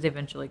 and she was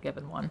eventually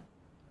given one.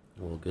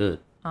 Well, good.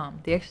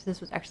 The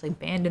Exorcist was actually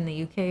banned in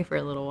the UK for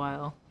a little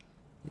while.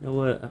 You know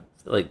what? I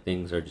feel like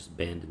things are just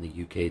banned in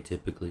the UK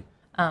typically.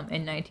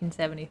 In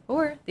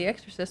 1974, The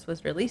Exorcist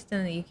was released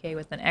in the UK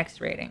with an X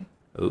rating.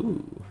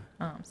 Ooh.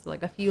 So,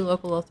 like, a few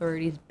local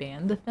authorities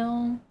banned the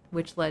film,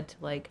 which led to,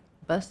 like,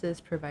 buses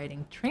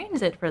providing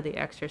transit for The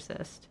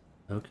Exorcist.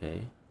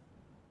 Okay.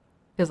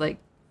 Because, like,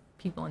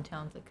 people in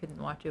towns that couldn't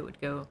watch it would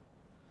go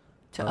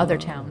to other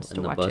towns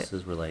to watch And it. the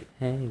buses were like,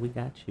 hey, we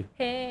got you.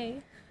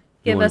 Hey,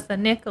 give us a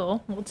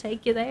nickel. We'll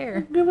take you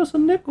there. Give us a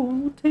nickel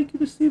and we'll take you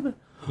to see The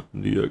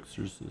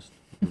Exorcist.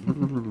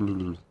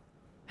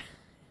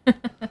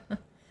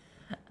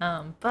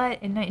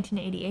 But in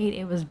 1988,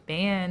 it was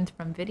banned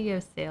from video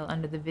sale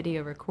under the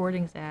Video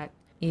Recordings Act,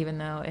 even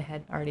though it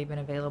had already been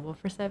available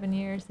for 7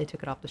 years. They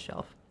took it off the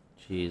shelf.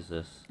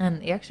 Jesus. And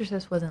The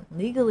Exorcist wasn't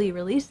legally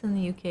released in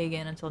the UK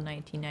again until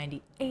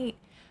 1998,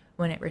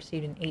 when it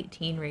received an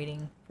 18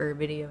 rating for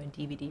video and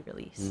DVD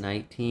release.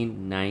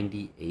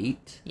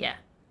 1998? Yeah.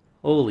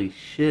 Holy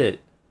shit.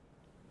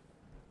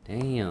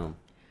 Damn.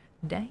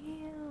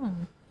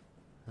 Damn.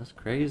 That's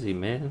crazy,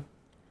 man.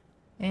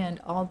 And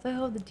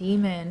although the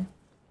demon,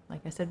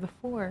 like I said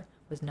before,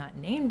 was not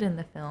named in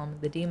the film,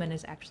 the demon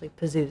is actually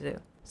Pazuzu.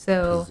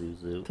 So,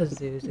 Pazuzu.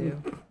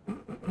 Pazuzu.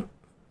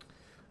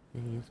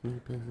 Yes, me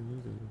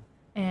Pazuzu.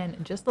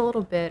 And just a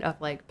little bit of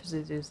like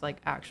Pazuzu's like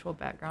actual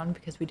background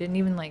because we didn't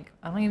even like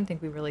I don't even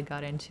think we really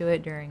got into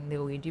it during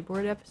the Ouija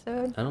board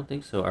episode. I don't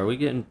think so. Are we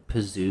getting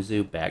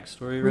Pazuzu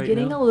backstory We're right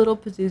getting now? a little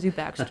Pazuzu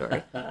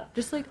backstory.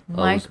 Just like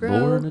I was born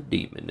micro a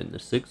demon in the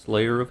 6th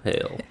layer of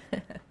hell.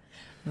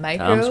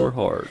 micro Times were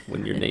hard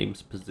when your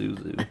name's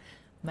Pazuzu.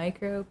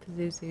 micro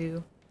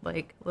Pazuzu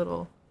like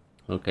little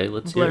Okay,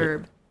 let's hear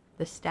it. blurb.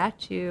 The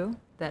statue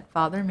that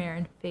Father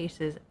Merrin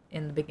faces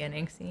in the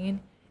beginning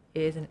scene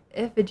is an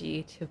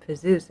effigy to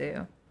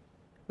Pazuzu,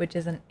 which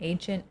is an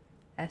ancient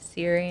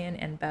Assyrian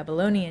and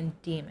Babylonian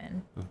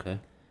demon. Okay.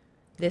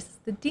 This is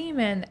the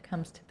demon that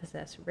comes to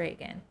possess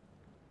Reagan.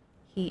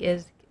 He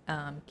is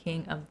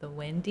king of the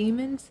wind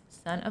demons,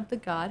 son of the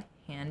god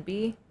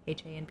Hanbi,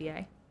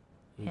 Hanbi.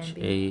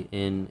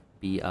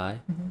 Hanbi.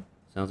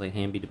 Sounds like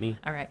Hamby to me.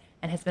 All right,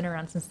 and has been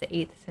around since the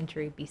 8th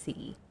century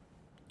BCE.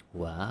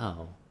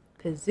 Wow.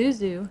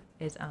 Pazuzu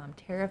is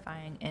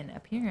terrifying in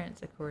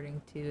appearance,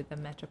 according to the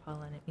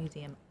Metropolitan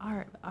Museum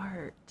of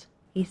Art.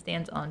 He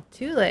stands on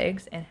 2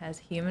 legs and has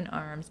human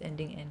arms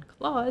ending in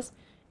claws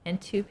and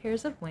 2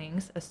 pairs of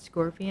wings, a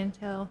scorpion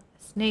tail,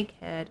 a snake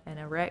head, an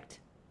erect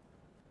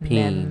Peen.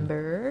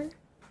 member.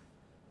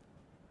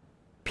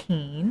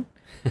 Peen.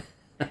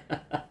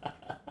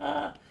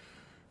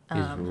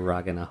 He's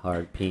rocking a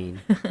hard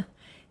peen.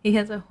 He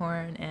has a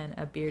horn and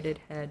a bearded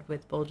head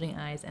with bulging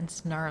eyes and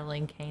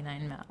snarling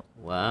canine mouth.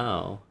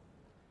 Wow.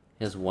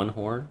 He has one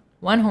horn?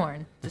 1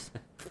 horn. Just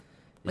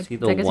Is he I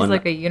the guess one? he's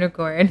like a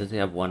unicorn. Does he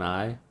have one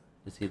eye?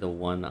 Is he the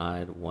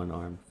one-eyed,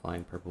 one-armed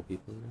flying purple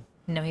people?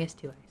 No, he has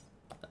 2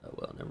 eyes.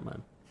 Well, never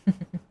mind.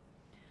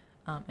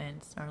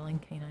 And snarling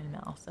canine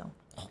mouth. So,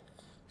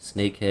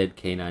 Snakehead,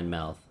 canine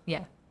mouth.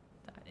 yeah,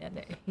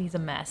 he's a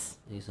mess.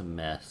 He's a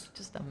mess.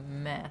 Just a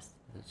mess.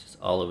 It's just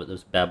all over.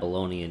 Those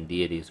Babylonian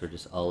deities were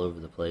just all over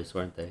the place,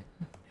 weren't they?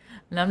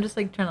 And I'm just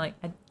like trying to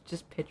I'm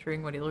just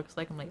picturing what he looks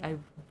like. I'm like, I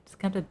just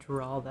kind of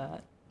draw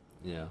that.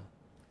 Yeah.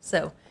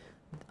 So,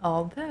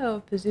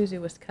 although Pazuzu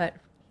was cut,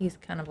 he's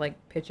kind of like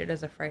pictured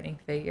as a frightening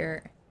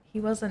figure. He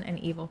wasn't an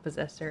evil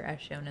possessor as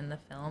shown in the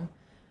film.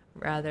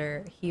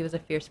 Rather, he was a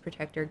fierce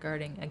protector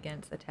guarding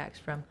against attacks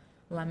from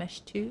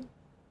Lameshtu.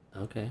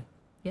 Okay.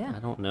 Yeah. I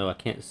don't know. I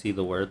can't see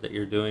the word that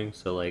you're doing,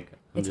 so like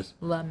It's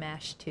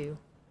Lameshtu.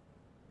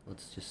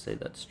 let's just say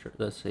that's true.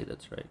 Let's say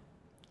that's right.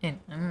 And,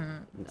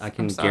 I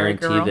can I'm sorry,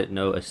 guarantee girl. that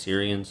no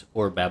Assyrians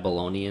or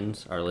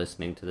Babylonians are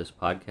listening to this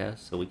podcast,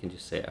 so we can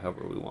just say it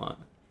however we want.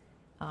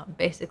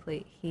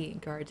 Basically, he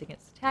guards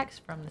against attacks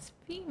from this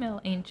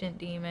female ancient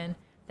demon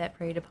that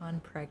preyed upon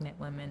pregnant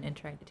women and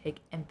tried to take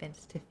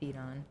infants to feed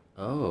on.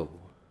 Oh.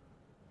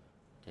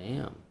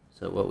 Damn.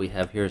 So what we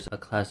have here is a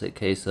classic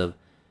case of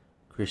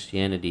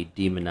Christianity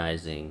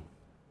demonizing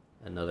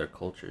another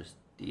culture's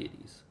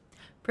deities.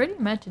 Pretty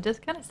much, it does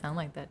kind of sound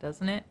like that,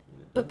 doesn't it?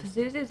 But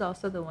Pazuzu is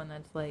also the one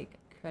that's like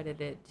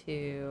credited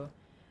to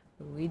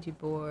Ouija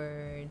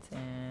boards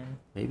and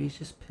Maybe he's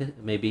just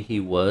maybe he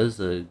was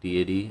a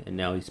deity and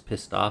now he's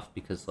pissed off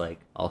because like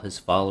all his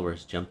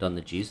followers jumped on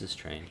the Jesus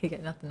train. he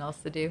got nothing else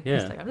to do.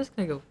 Yeah. He's like, I'm just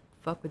gonna go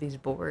fuck with these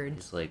boards.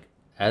 It's like,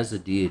 as a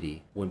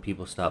deity, when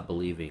people stop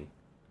believing,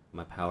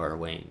 my power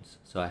wanes.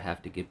 So I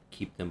have to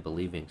keep them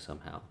believing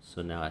somehow.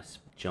 So now I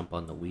jump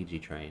on the Ouija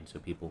train. So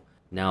people,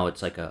 now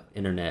it's like a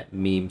internet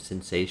meme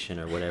sensation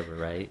or whatever,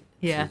 right?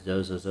 Yeah. It's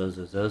Zozo,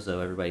 Zozo, Zozo.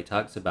 Everybody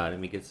talks about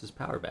him. He gets his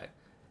power back.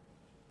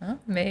 Huh?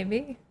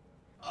 Maybe.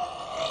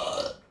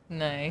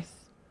 Nice.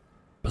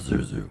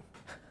 Pazuzu.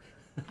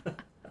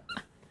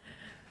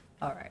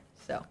 All right.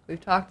 So we've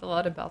talked a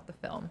lot about the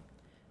film.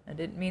 I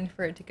didn't mean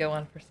for it to go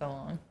on for so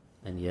long.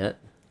 And yet,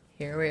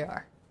 Here we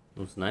are. it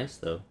was nice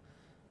though.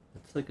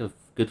 It's like a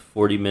good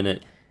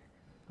 40-minute.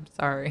 I'm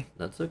sorry.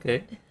 That's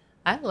okay.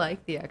 I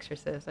like The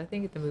Exorcist. I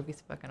think the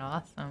movie's fucking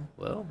awesome.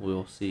 Well,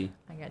 we'll see.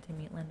 I got to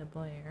meet Linda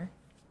Blair,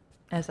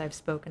 as I've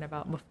spoken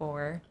about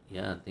before.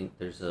 Yeah, I think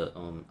there's a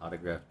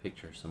autographed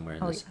picture somewhere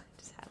in Oh, this. yeah. I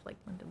just have like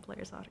Linda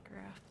Blair's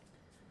autograph.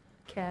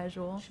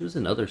 Casual. She was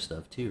in other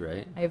stuff too,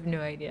 right? I have no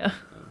idea.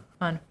 Oh.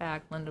 Fun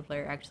fact: Linda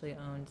Blair actually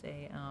owns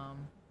a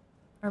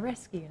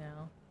rescue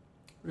now.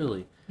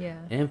 Really? Yeah.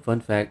 And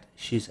fun fact,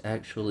 she's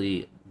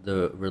actually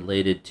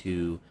related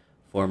to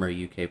former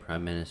UK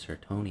Prime Minister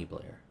Tony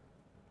Blair.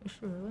 Is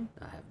she really?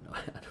 I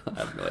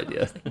have no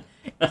idea.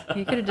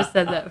 You could have just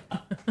said that.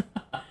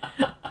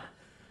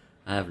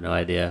 I have no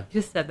idea. You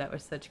just said that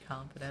with such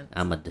confidence.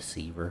 I'm a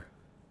deceiver,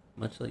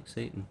 much like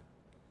Satan,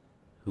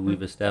 who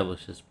we've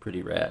established is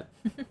pretty rad.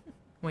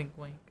 Wink,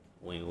 wink.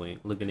 Wink, wink.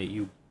 Looking at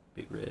you,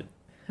 Big Red.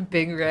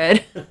 Big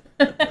Red.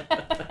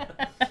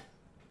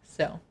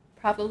 So,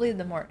 probably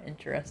the more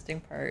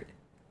interesting part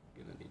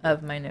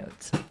of my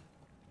notes.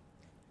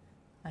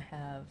 I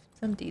have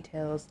some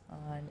details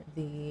on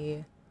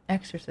the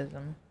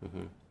exorcism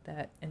Mm-hmm.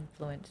 that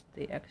influenced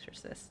The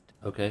Exorcist.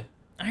 Okay,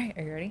 All right,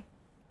 are you ready?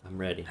 I'm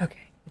ready.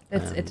 Okay.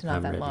 It's not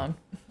I'm that ready. long.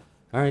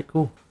 All right,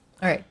 cool.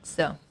 All right,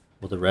 so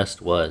Well, the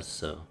rest was,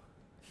 so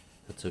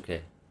that's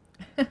okay.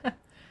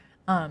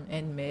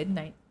 in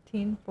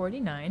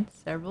mid-1949,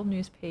 several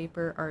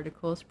newspaper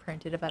articles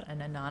printed about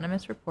an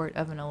anonymous report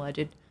of an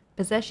alleged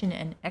possession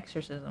and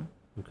exorcism.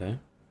 Okay.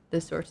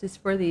 The sources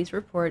for these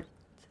reports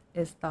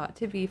is thought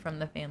to be from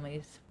the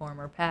family's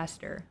former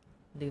pastor,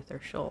 Luther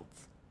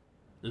Schultz.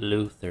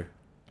 Luther.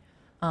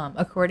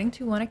 According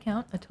to one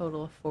account, a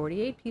total of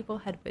 48 people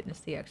had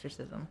witnessed the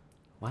exorcism.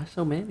 Why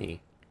so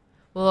many?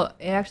 Well,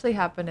 it actually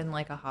happened in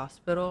like a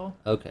hospital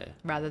Okay.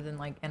 rather than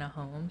like in a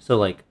home. So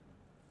like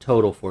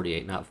total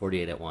 48, not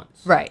 48 at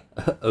once. Right.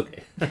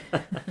 Okay.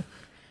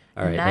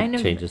 All right, Nine that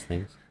of- changes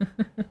things.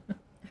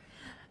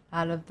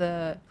 Out of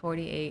the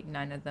 48,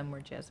 9 of them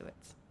were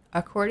Jesuits.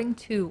 According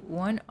to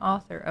one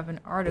author of an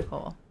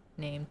article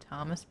named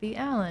Thomas B.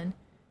 Allen,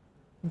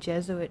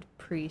 Jesuit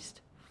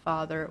priest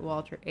Father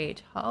Walter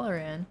H.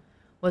 Halloran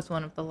was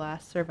one of the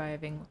last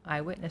surviving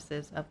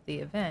eyewitnesses of the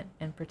event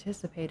and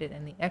participated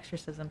in the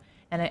exorcism.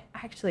 And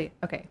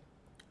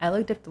I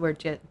looked up the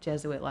word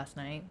Jesuit last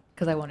night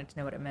because I wanted to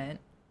know what it meant.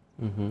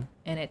 Mm-hmm.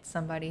 And it's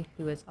somebody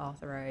who is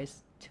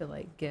authorized to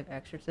like give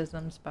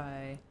exorcisms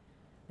by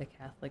the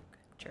Catholic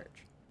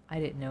Church. I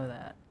didn't know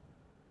that.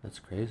 That's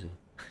crazy.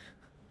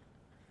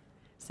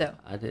 So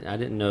I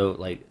didn't know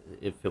like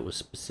if it was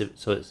specific.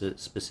 So is it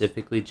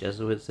specifically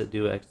Jesuits that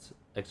do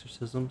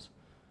exorcisms?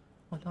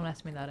 well, don't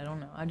ask me that. I don't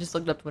know. I just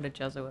looked up what a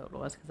Jesuit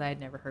was because I had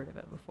never heard of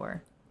it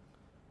before.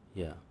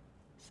 Yeah.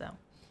 So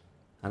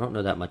I don't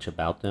know that much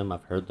about them.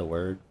 I've heard the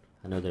word.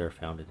 I know they were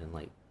founded in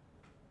like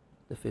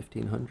the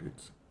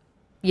 1500s.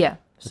 yeah.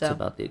 That's So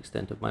about the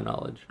extent of my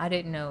knowledge. I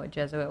didn't know what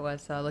Jesuit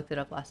was, so I looked it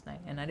up last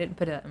night, and I didn't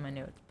put it in my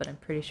notes, but I'm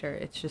pretty sure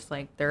it's just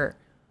like they're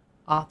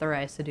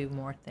authorized to do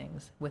more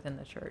things within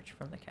the church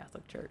from the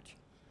Catholic Church.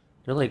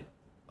 They're like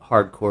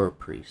hardcore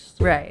priests.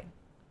 Right.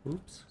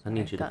 Oops. I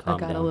need you to I calm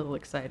got down. a little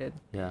excited.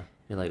 Yeah.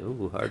 You're like,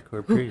 ooh,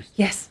 hardcore priest.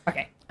 Yes.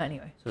 Okay.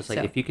 Anyway. So it's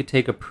like if you could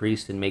take a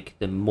priest and make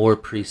them more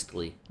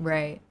priestly,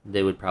 Right.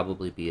 they would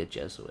probably be a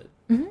Jesuit.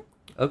 Mm-hmm.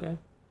 Okay.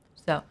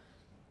 So,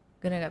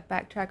 gonna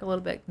backtrack a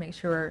little bit, make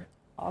sure we're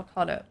all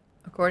caught up.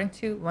 According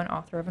to one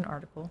author of an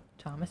article,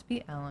 Thomas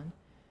B. Allen,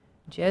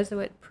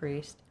 Jesuit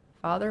priest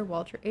Father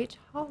Walter H.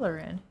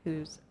 Halloran,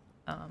 whose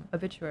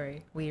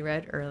obituary we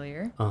read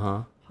earlier,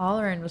 Uh-huh.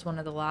 Halloran was one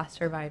of the last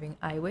surviving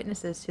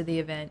eyewitnesses to the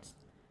event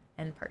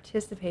and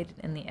participated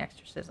in the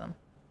exorcism.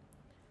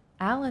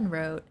 Allen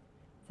wrote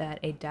that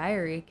a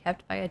diary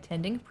kept by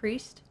attending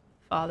priest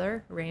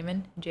Father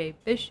Raymond J.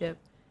 Bishop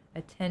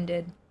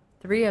attended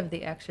 3 of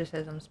the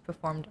exorcisms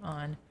performed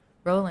on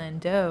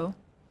Roland Doe,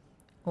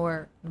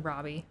 or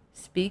Robbie.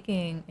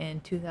 Speaking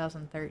in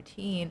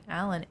 2013,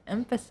 Allen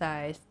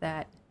emphasized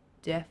that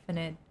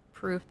definite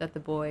proof that the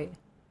boy,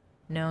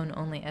 known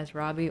only as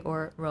Robbie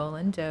or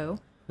Roland Doe,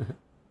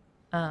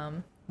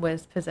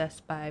 was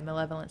possessed by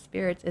malevolent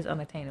spirits is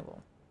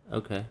unattainable.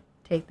 Okay.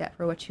 Take that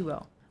for what you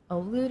will.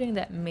 Alluding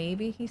that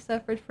maybe he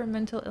suffered from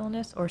mental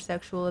illness or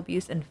sexual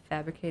abuse and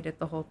fabricated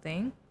the whole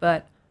thing.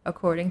 But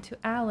according to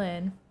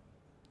Allen,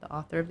 the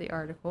author of the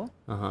article,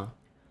 Uh-huh.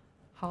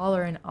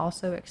 Halloran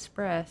also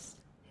expressed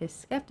his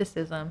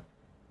skepticism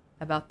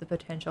about the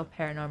potential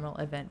paranormal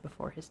event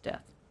before his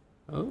death.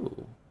 Oh.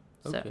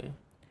 So- Okay.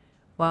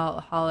 While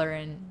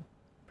Halloran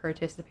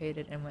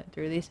participated and went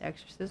through these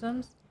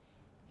exorcisms,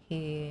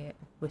 he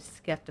was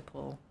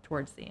skeptical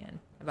towards the end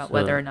about So-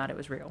 whether or not it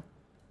was real.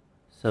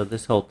 So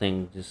this whole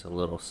thing just a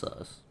little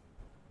sus.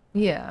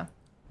 Yeah,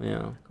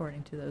 Yeah.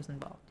 according to those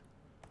involved.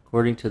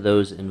 According to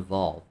those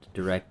involved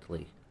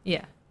directly,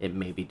 Yeah, it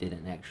maybe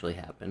didn't actually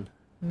happen.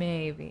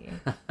 maybe.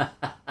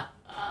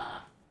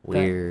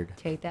 Weird.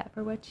 Take that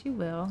for what you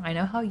will. I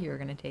know how you're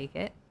going to take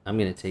it. I'm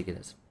going to take it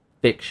as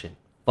fiction.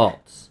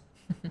 False.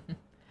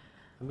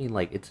 I mean,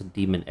 like, it's a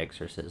demon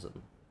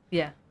exorcism.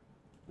 Yeah.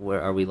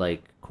 Where are we,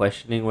 like,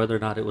 questioning whether or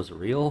not it was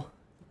real?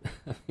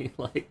 I mean,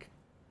 like,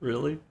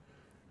 really?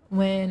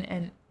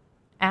 When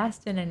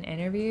asked in an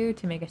interview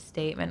to make a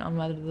statement on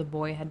whether the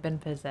boy had been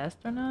possessed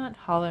or not,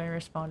 Halloran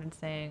responded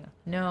saying,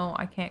 "No,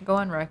 I can't go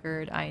on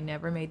record. I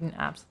never made an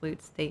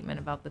absolute statement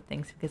about the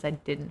things because I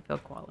didn't feel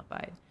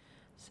qualified."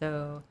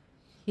 So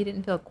he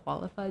didn't feel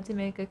qualified to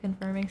make a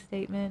confirming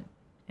statement,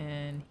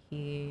 and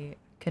he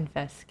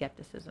confessed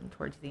skepticism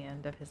towards the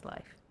end of his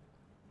life.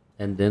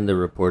 And then the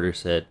reporter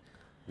said,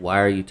 "Why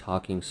are you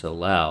talking so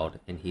loud?"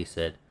 And he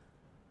said,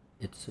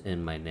 "It's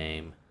in my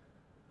name."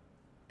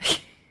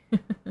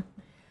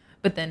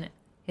 But then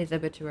his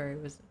obituary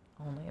was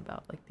only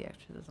about like the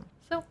exorcism.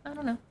 So I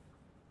don't know.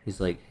 He's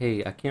like,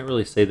 "Hey, I can't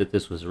really say that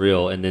this was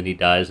real." And then he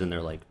dies, and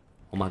they're like,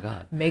 "Oh my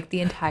God." Make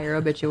the entire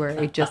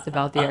obituary just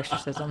about the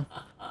exorcism.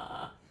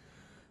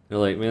 They're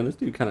like, "Man, this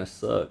dude kind of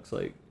sucks.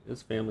 Like,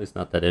 his family's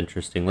not that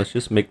interesting. Let's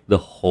just make the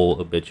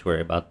whole obituary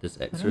about this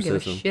I don't exorcism."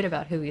 give a shit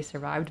about who he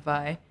survived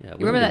by. Yeah, You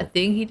we remember don't that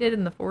thing he did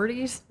in the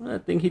 40s?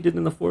 That thing he did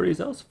in the 40s,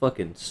 that was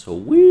fucking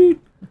sweet.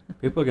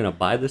 People are going to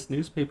buy this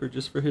newspaper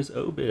just for his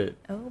obit.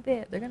 Oh,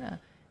 bit. They're going to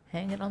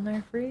hang it on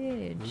their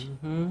fridge.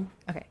 Mm-hmm.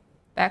 Okay,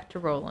 back to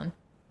Roland.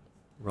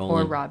 Or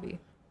Roland, Robbie.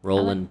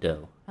 Roland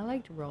Doe. I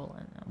liked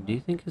Roland. Though. Do you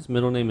think his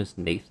middle name is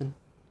Nathan?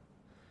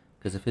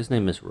 Because if his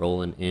name is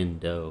Roland in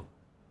Doe,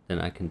 then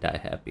I can die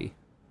happy.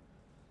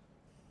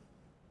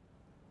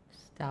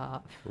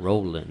 Stop.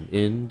 Roland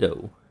in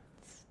Doe.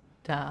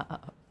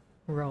 Stop.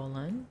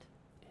 Roland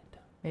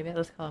Maybe I'll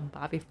just call him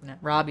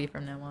Robbie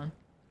from now on.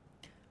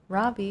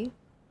 Robbie.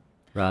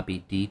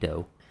 Robbie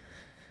Dido.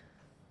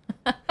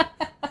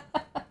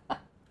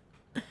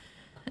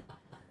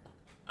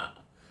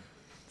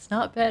 It's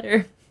not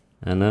better.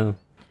 I know.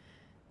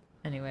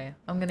 Anyway,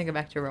 I'm going to go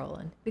back to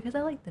Roland because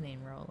I like the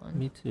name Roland.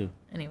 Me too.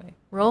 Anyway,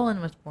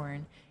 Roland was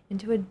born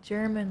into a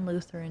German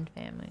Lutheran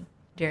family.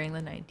 During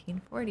the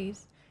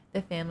 1940s,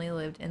 the family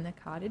lived in the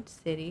Cottage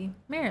City,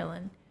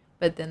 Maryland,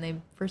 but then they,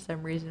 for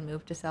some reason,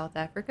 moved to South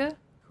Africa.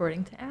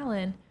 According to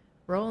Allen,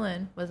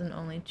 Roland was an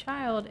only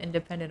child and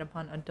depended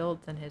upon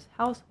adults in his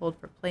household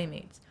for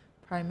playmates,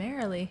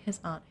 primarily his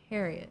Aunt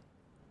Harriet.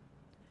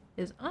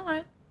 His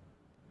aunt,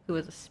 who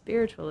was a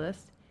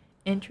spiritualist,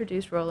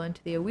 introduced Roland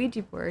to the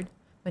Ouija board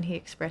when he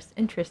expressed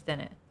interest in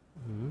it.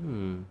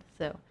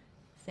 So,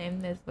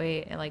 same this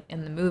way, like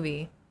in the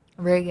movie,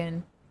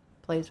 Reagan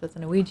plays with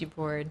an Ouija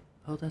board.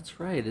 Oh, that's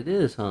right. It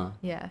is, huh?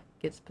 Yeah,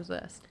 gets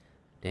possessed.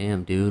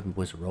 Damn, dude.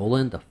 Was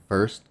Roland the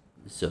first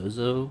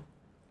Zozo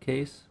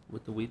case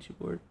with the Ouija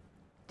board?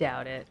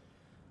 Doubt it.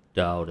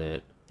 Doubt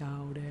it.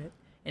 Doubt it.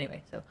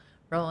 Anyway, so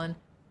Roland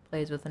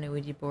plays with an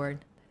Ouija board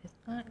that his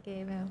aunt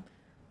gave him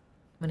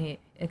when he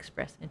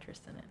expressed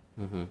interest in it.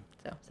 Mm-hmm.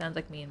 So, sounds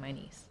like me and my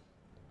niece.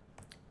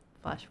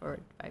 Flash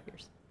forward 5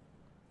 years.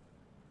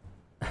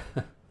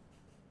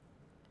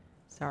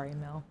 Sorry,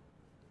 Mel.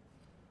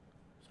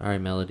 Sorry,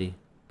 Melody,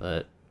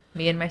 but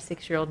Me and my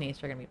 6-year-old niece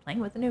are going to be playing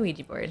with an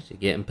Ouija board. she's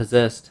getting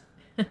possessed.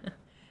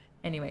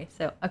 Anyway,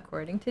 so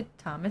according to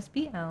Thomas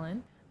B.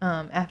 Allen,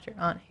 after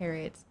Aunt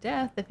Harriet's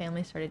death, the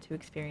family started to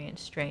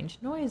experience strange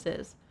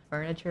noises,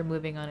 furniture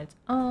moving on its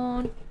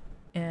own,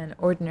 and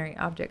ordinary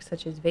objects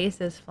such as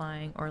vases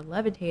flying or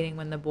levitating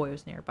when the boy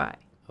was nearby.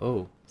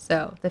 Oh.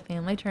 So the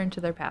family turned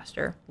to their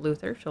pastor,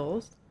 Luther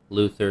Scholes.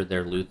 Luther,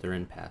 their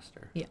Lutheran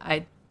pastor. Yeah,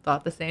 I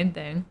thought the same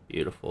thing.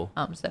 Beautiful.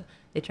 So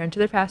they turned to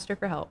their pastor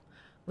for help.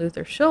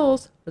 Luther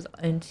Scholes was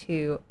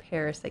into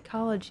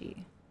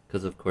parapsychology.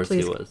 Because of course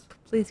he was.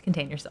 Please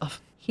contain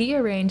yourself. He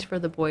arranged for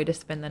the boy to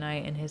spend the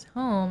night in his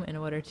home in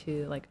order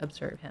to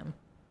observe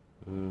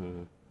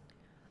him.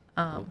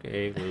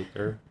 Okay,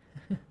 Luther.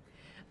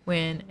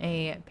 When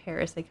a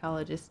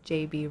parapsychologist,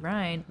 J.B.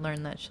 Rhine,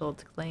 learned that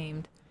Schultz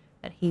claimed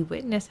that he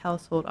witnessed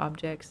household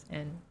objects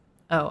and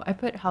I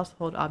put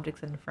household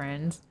objects and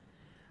friends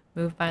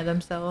move by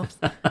themselves.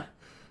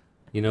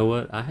 You know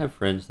what? I have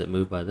friends that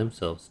move by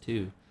themselves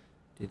too.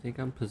 Do you think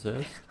I'm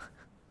possessed?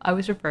 I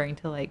was referring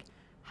to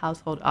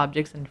household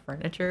objects and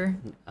furniture.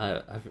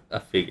 I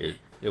figured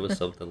it was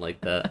something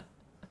like that.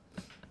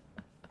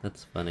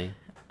 That's funny.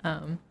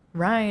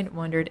 Ryan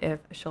wondered if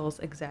Schultz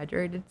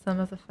exaggerated some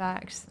of the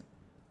facts.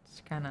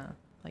 Just kind of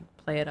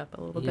play it up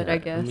a little bit, I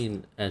guess. I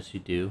mean, as you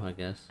do, I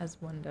guess. As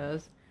one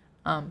does.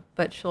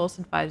 But Schultz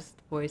advised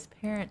the boy's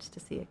parents to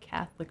see a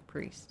Catholic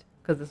priest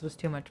because this was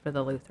too much for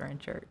the Lutheran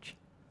church.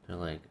 They're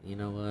like, you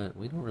know what?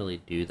 We don't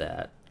really do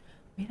that.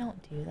 We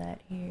don't do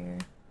that here.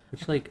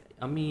 Which,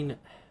 I mean,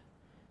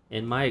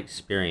 in my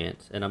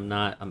experience, and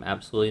I'm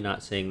absolutely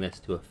not saying this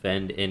to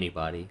offend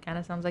anybody. Kind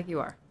of sounds like you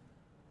are.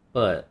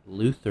 But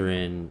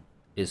Lutheran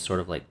is sort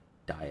of like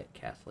Diet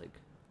Catholic.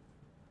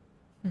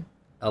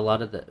 A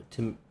lot of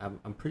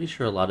I'm pretty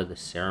sure a lot of the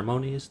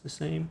ceremony is the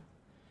same.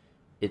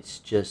 It's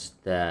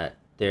just that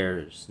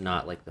there's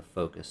not the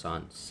focus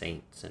on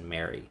saints and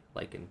Mary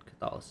like in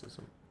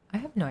Catholicism. I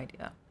have no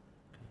idea.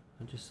 Okay.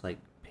 I'm just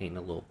painting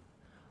a little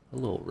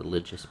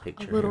religious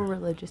picture. A little here.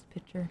 religious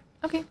picture.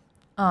 Okay.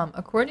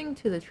 According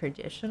to the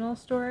traditional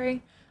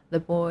story,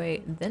 the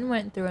boy then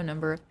went through a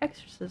number of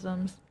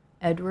exorcisms.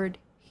 Edward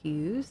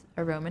Hughes,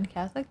 a Roman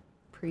Catholic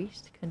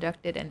priest,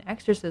 conducted an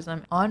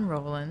exorcism on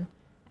Roland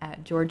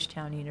at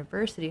Georgetown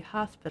University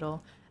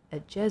Hospital,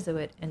 a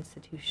Jesuit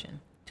institution.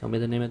 Tell me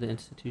the name of the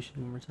institution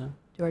one more time.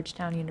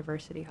 Georgetown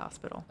University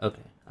Hospital.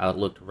 Okay. I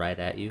looked right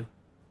at you.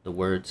 The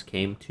words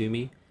came to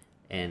me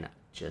and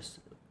just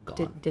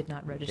gone. Did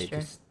not register.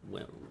 They just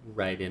went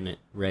right in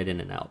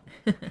and out.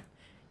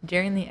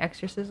 During the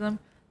exorcism,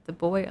 the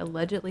boy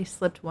allegedly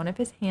slipped one of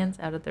his hands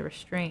out of the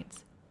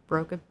restraints,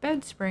 broke a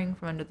bed spring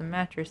from under the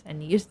mattress,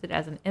 and used it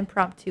as an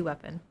impromptu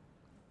weapon.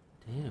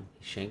 Damn,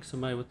 he shanked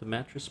somebody with the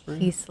mattress spring?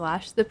 He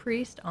slashed the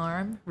priest's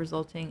arm,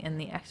 resulting in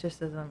the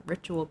exorcism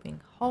ritual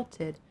being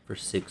halted. For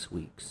 6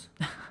 weeks.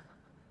 That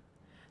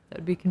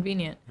would be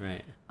convenient.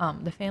 Right.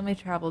 The family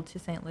traveled to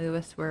St.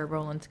 Louis, where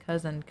Roland's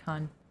cousin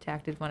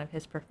contacted one of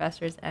his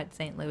professors at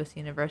St. Louis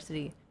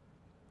University,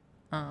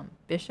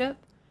 Bishop,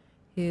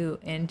 who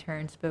in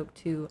turn spoke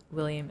to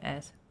William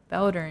S.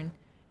 Beldern,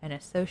 an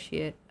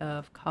associate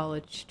of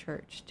College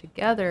Church.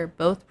 Together,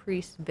 both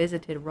priests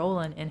visited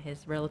Roland in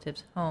his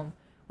relative's home,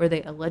 where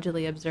they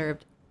allegedly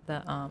observed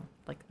the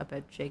a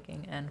bed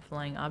shaking and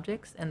flying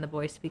objects, and the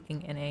boy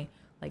speaking in a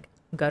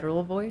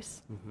guttural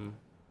voice,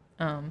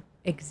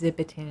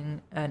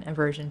 exhibiting an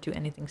aversion to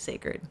anything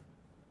sacred.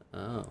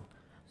 Oh,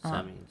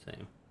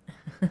 same.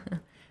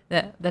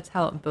 That's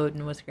how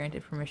Bowden was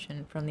granted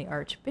permission from the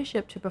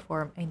Archbishop to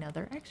perform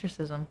another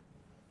exorcism.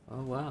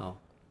 Oh, wow.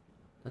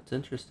 That's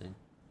interesting.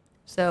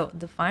 So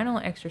the final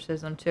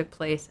exorcism took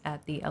place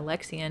at the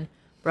Alexian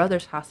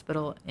Brothers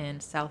Hospital in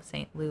South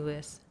St.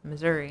 Louis,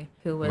 Missouri,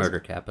 who was... Murder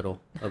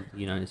capital of the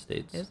United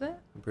States. Is it?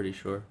 I'm pretty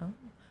sure. Oh.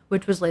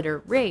 Which was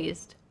later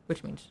razed,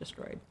 which means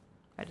destroyed.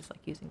 I just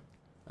like using...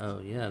 Oh,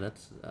 yeah,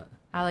 that's...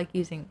 I like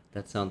using...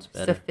 that sounds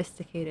better.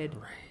 Sophisticated...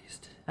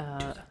 Raised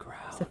to the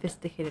ground.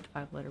 Sophisticated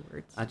 5-letter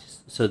words.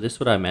 So this is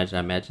what I imagine. I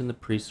imagine the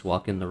priests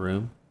walk in the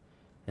room,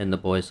 and the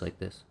boy's like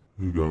this.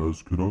 Hey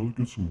guys, can I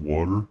get some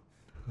water?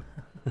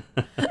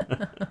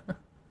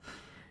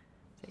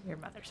 Your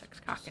mother sucks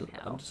cock in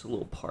hell. I'm just a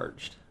little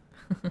parched.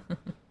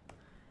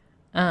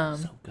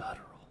 So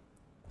guttural.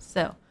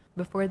 So,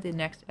 before the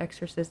next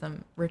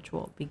exorcism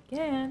ritual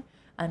began,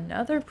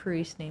 another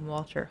priest named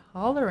Walter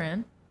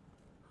Holleran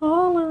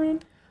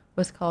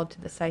was called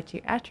to the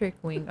psychiatric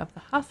wing of the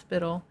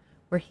hospital,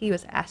 where he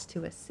was asked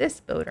to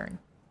assist Bodern.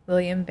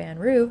 William Van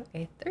Roo,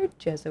 a third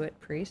Jesuit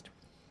priest,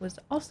 was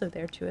also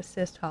there to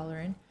assist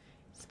Holleran,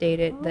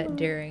 stated that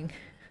during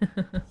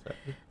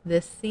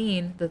this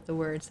scene that the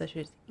words such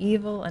as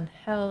evil and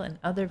hell and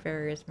other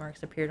various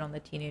marks appeared on the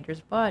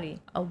teenager's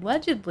body.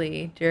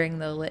 Allegedly, during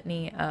the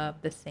litany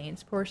of the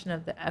saints portion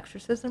of the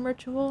exorcism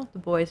ritual, the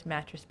boy's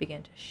mattress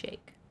began to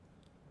shake.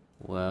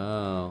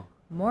 Wow.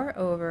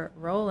 Moreover,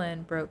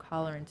 Roland broke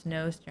Holleran's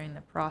nose during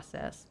the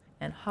process,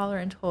 and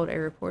Holleran told a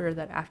reporter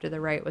that after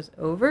the rite was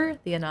over,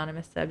 the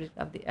anonymous subject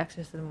of the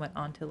exorcism went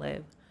on to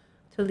lead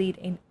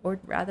a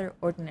rather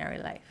ordinary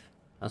life.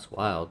 That's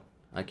wild.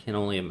 I can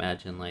only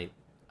imagine, like,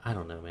 I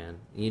don't know, man.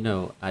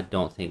 I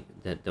don't think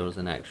that there was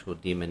an actual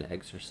demon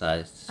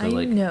exorcised. So,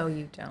 I know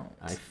you don't.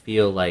 I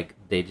feel like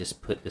they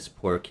just put this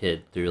poor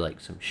kid through,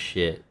 like, some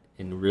shit.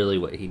 And really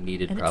what he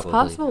needed and probably... it's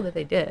possible that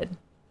they did.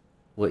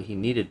 What he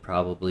needed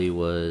probably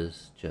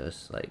was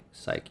just, like,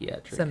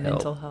 psychiatric Some help.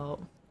 mental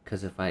help.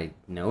 Because if I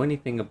know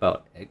anything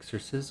about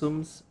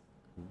exorcisms,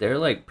 they're,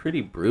 like,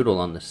 pretty brutal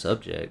on the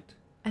subject.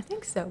 I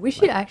think so. We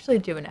should actually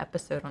do an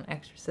episode on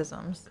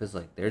exorcisms. Because,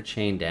 like, they're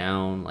chained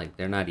down. Like,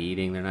 they're not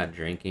eating. They're not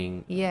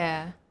drinking.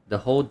 Yeah. The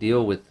whole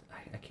deal with...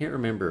 I can't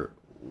remember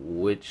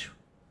which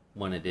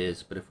one it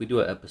is. But if we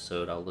do an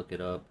episode, I'll look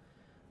it up.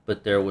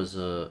 But there was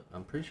a...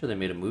 I'm pretty sure they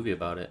made a movie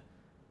about it.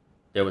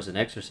 There was an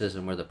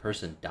exorcism where the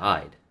person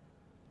died.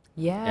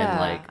 Yeah,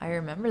 and, like, I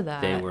remember that.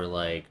 They were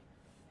like,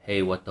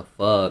 hey, what the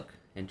fuck?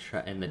 And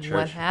the church...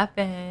 What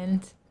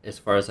happened? As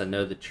far as I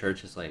know, the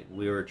church is like,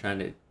 we were trying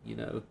to,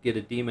 get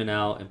a demon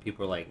out, and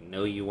people are like,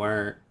 no, you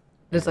weren't.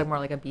 It's like more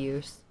like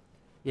abuse.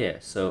 Yeah,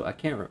 so I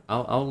can't,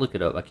 I'll look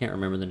it up. I can't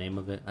remember the name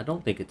of it. I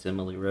don't think it's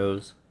Emily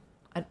Rose.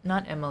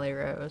 Not Emily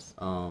Rose.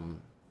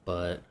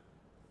 But.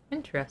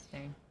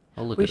 Interesting.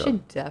 I'll look it up. We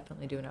should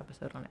definitely do an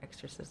episode on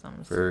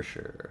exorcisms. For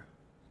sure.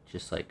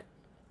 Just like,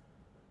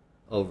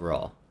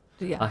 overall.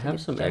 Yeah, I have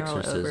some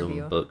exorcism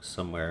overview. Books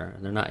somewhere.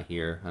 They're not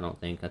here, I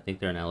don't think. I think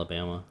they're in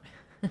Alabama.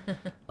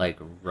 Like,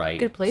 right.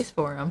 Good place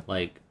for them.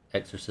 Like,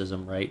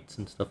 exorcism rites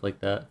and stuff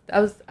like that.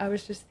 I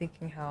was just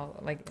thinking how,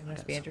 like, it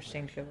must be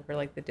interesting to go over,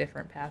 like, the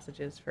different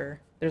passages for...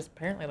 There's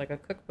apparently, like, a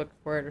cookbook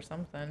for it or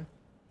something.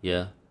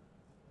 Yeah.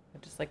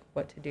 Just, like,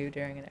 what to do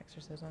during an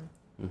exorcism.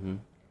 Mm-hmm.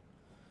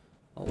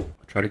 I'll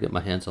try to get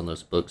my hands on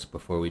those books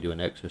before we do an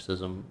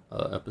exorcism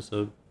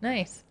episode.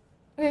 Nice.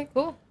 Okay,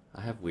 cool.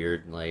 I have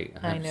weird, like,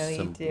 I know have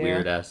some you do.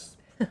 weird-ass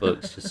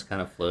books just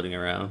kind of floating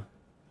around.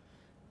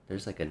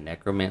 There's, like, a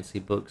necromancy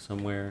book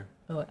somewhere.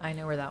 Oh, I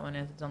know where that one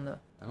is. It's on the...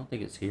 I don't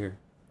think it's here.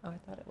 Oh, I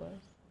thought it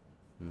was.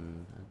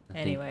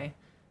 Anyway.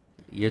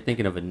 You're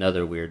thinking of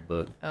another weird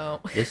book. Oh.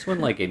 This one,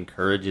 like,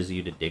 encourages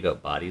you to dig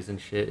up bodies and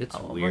shit. It's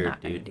weird, we're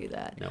not dude. Gonna do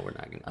that. No, we're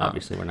not going to.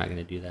 Obviously, we're not going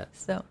to do that.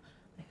 So,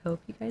 I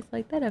hope you guys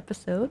liked that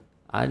episode.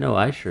 I know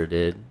I sure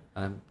did.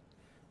 I'm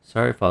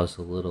sorry if I was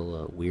a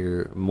little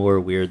more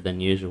weird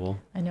than usual.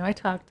 I know I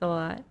talked a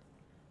lot.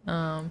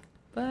 But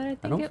I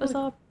think it was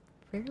all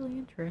fairly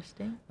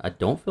interesting. I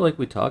don't feel like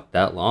we talked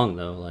that long,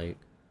 though. Like,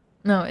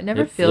 no, it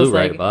never feels flew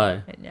like right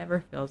by. It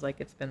never feels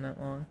like it's been that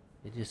long.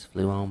 It just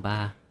flew on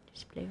by.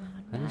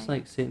 I just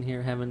like sitting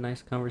here having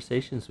nice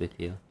conversations with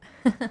you.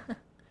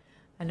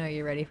 I know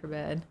you're ready for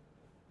bed.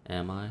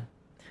 Am I?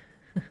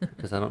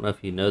 Because I don't know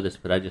if you know this,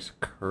 but I just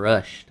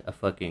crushed a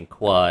fucking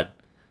quad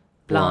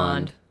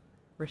blonde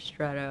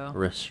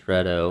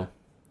ristretto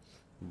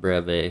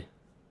breve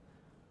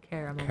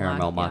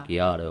caramel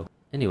macchiato.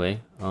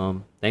 Anyway,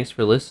 thanks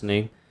for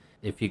listening.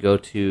 If you go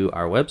to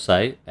our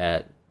website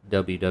at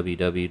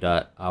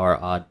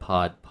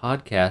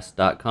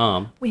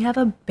www.ouroddpodpodcast.com, we have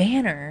a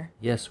banner.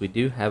 Yes, we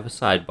do have a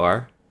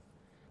sidebar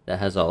that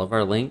has all of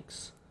our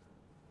links.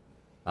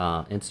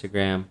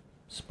 Instagram,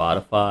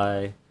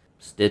 Spotify,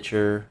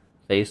 Stitcher,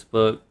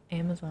 Facebook,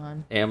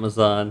 Amazon.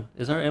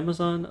 Is our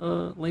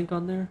Amazon link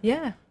on there?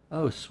 Yeah.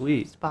 Oh,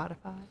 sweet.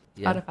 Spotify.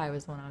 Yeah. Spotify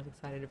was the one I was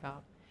excited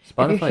about.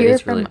 Spotify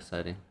is really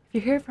exciting. If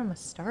you're here from a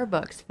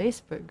Starbucks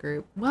Facebook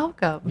group,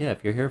 welcome. Yeah,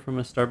 if you're here from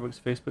a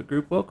Starbucks Facebook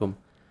group, welcome.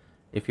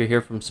 If you're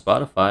here from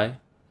Spotify,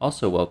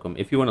 also welcome.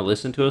 If you want to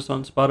listen to us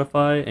on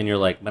Spotify and you're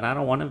like, but I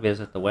don't want to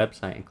visit the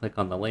website and click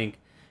on the link,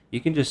 you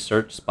can just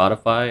search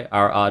Spotify,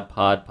 Our Odd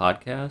Pod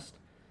Podcast.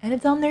 And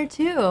it's on there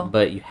too.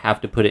 But you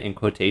have to put it in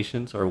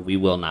quotations or we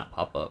will not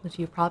pop up. Which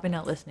you're probably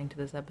not listening to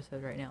this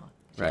episode right now.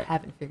 You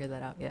haven't figured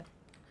that out yet.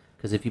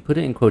 Because if you put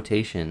it in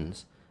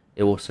quotations,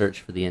 it will search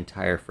for the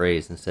entire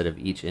phrase instead of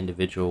each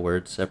individual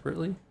word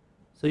separately.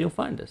 So you'll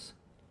find us.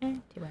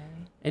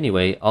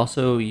 Anyway,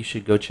 also you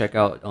should go check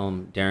out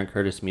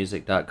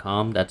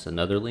DarrenCurtisMusic.com. That's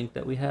another link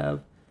that we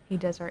have. He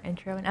does our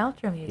intro and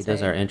outro music. He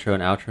does our intro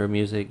and outro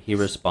music. He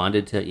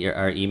responded to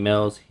our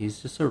emails.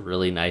 He's just a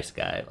really nice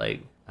guy.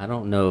 Like, I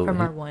don't know.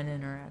 From our one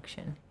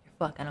interaction. You're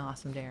fucking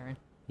awesome, Darren.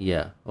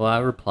 Yeah. Well, I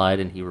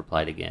replied and he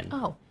replied again.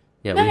 Oh.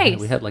 Yeah, nice.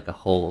 we had like a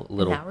whole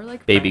little Now we're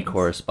like baby friends.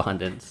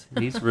 correspondence.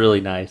 He's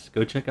really nice.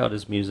 Go check out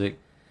his music.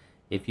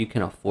 If you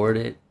can afford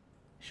it,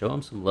 show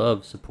him some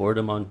love. Support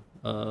him on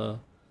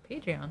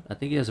Patreon. I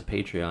think he has a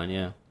Patreon,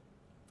 yeah.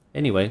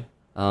 Anyway,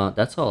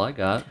 that's all I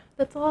got.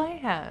 That's all I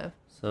have.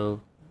 So,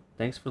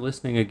 thanks for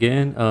listening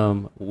again.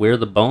 We're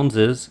the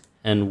Boneses,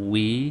 and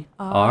we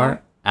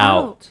are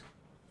out.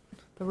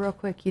 But real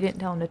quick, you didn't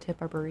tell him to tip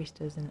our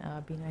baristas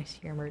and be nice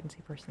to your emergency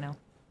personnel.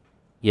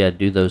 Yeah,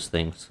 do those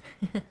things.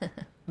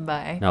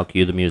 Bye. Now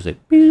cue the music.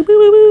 Boop,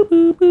 boop, boop,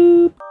 boop,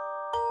 boop.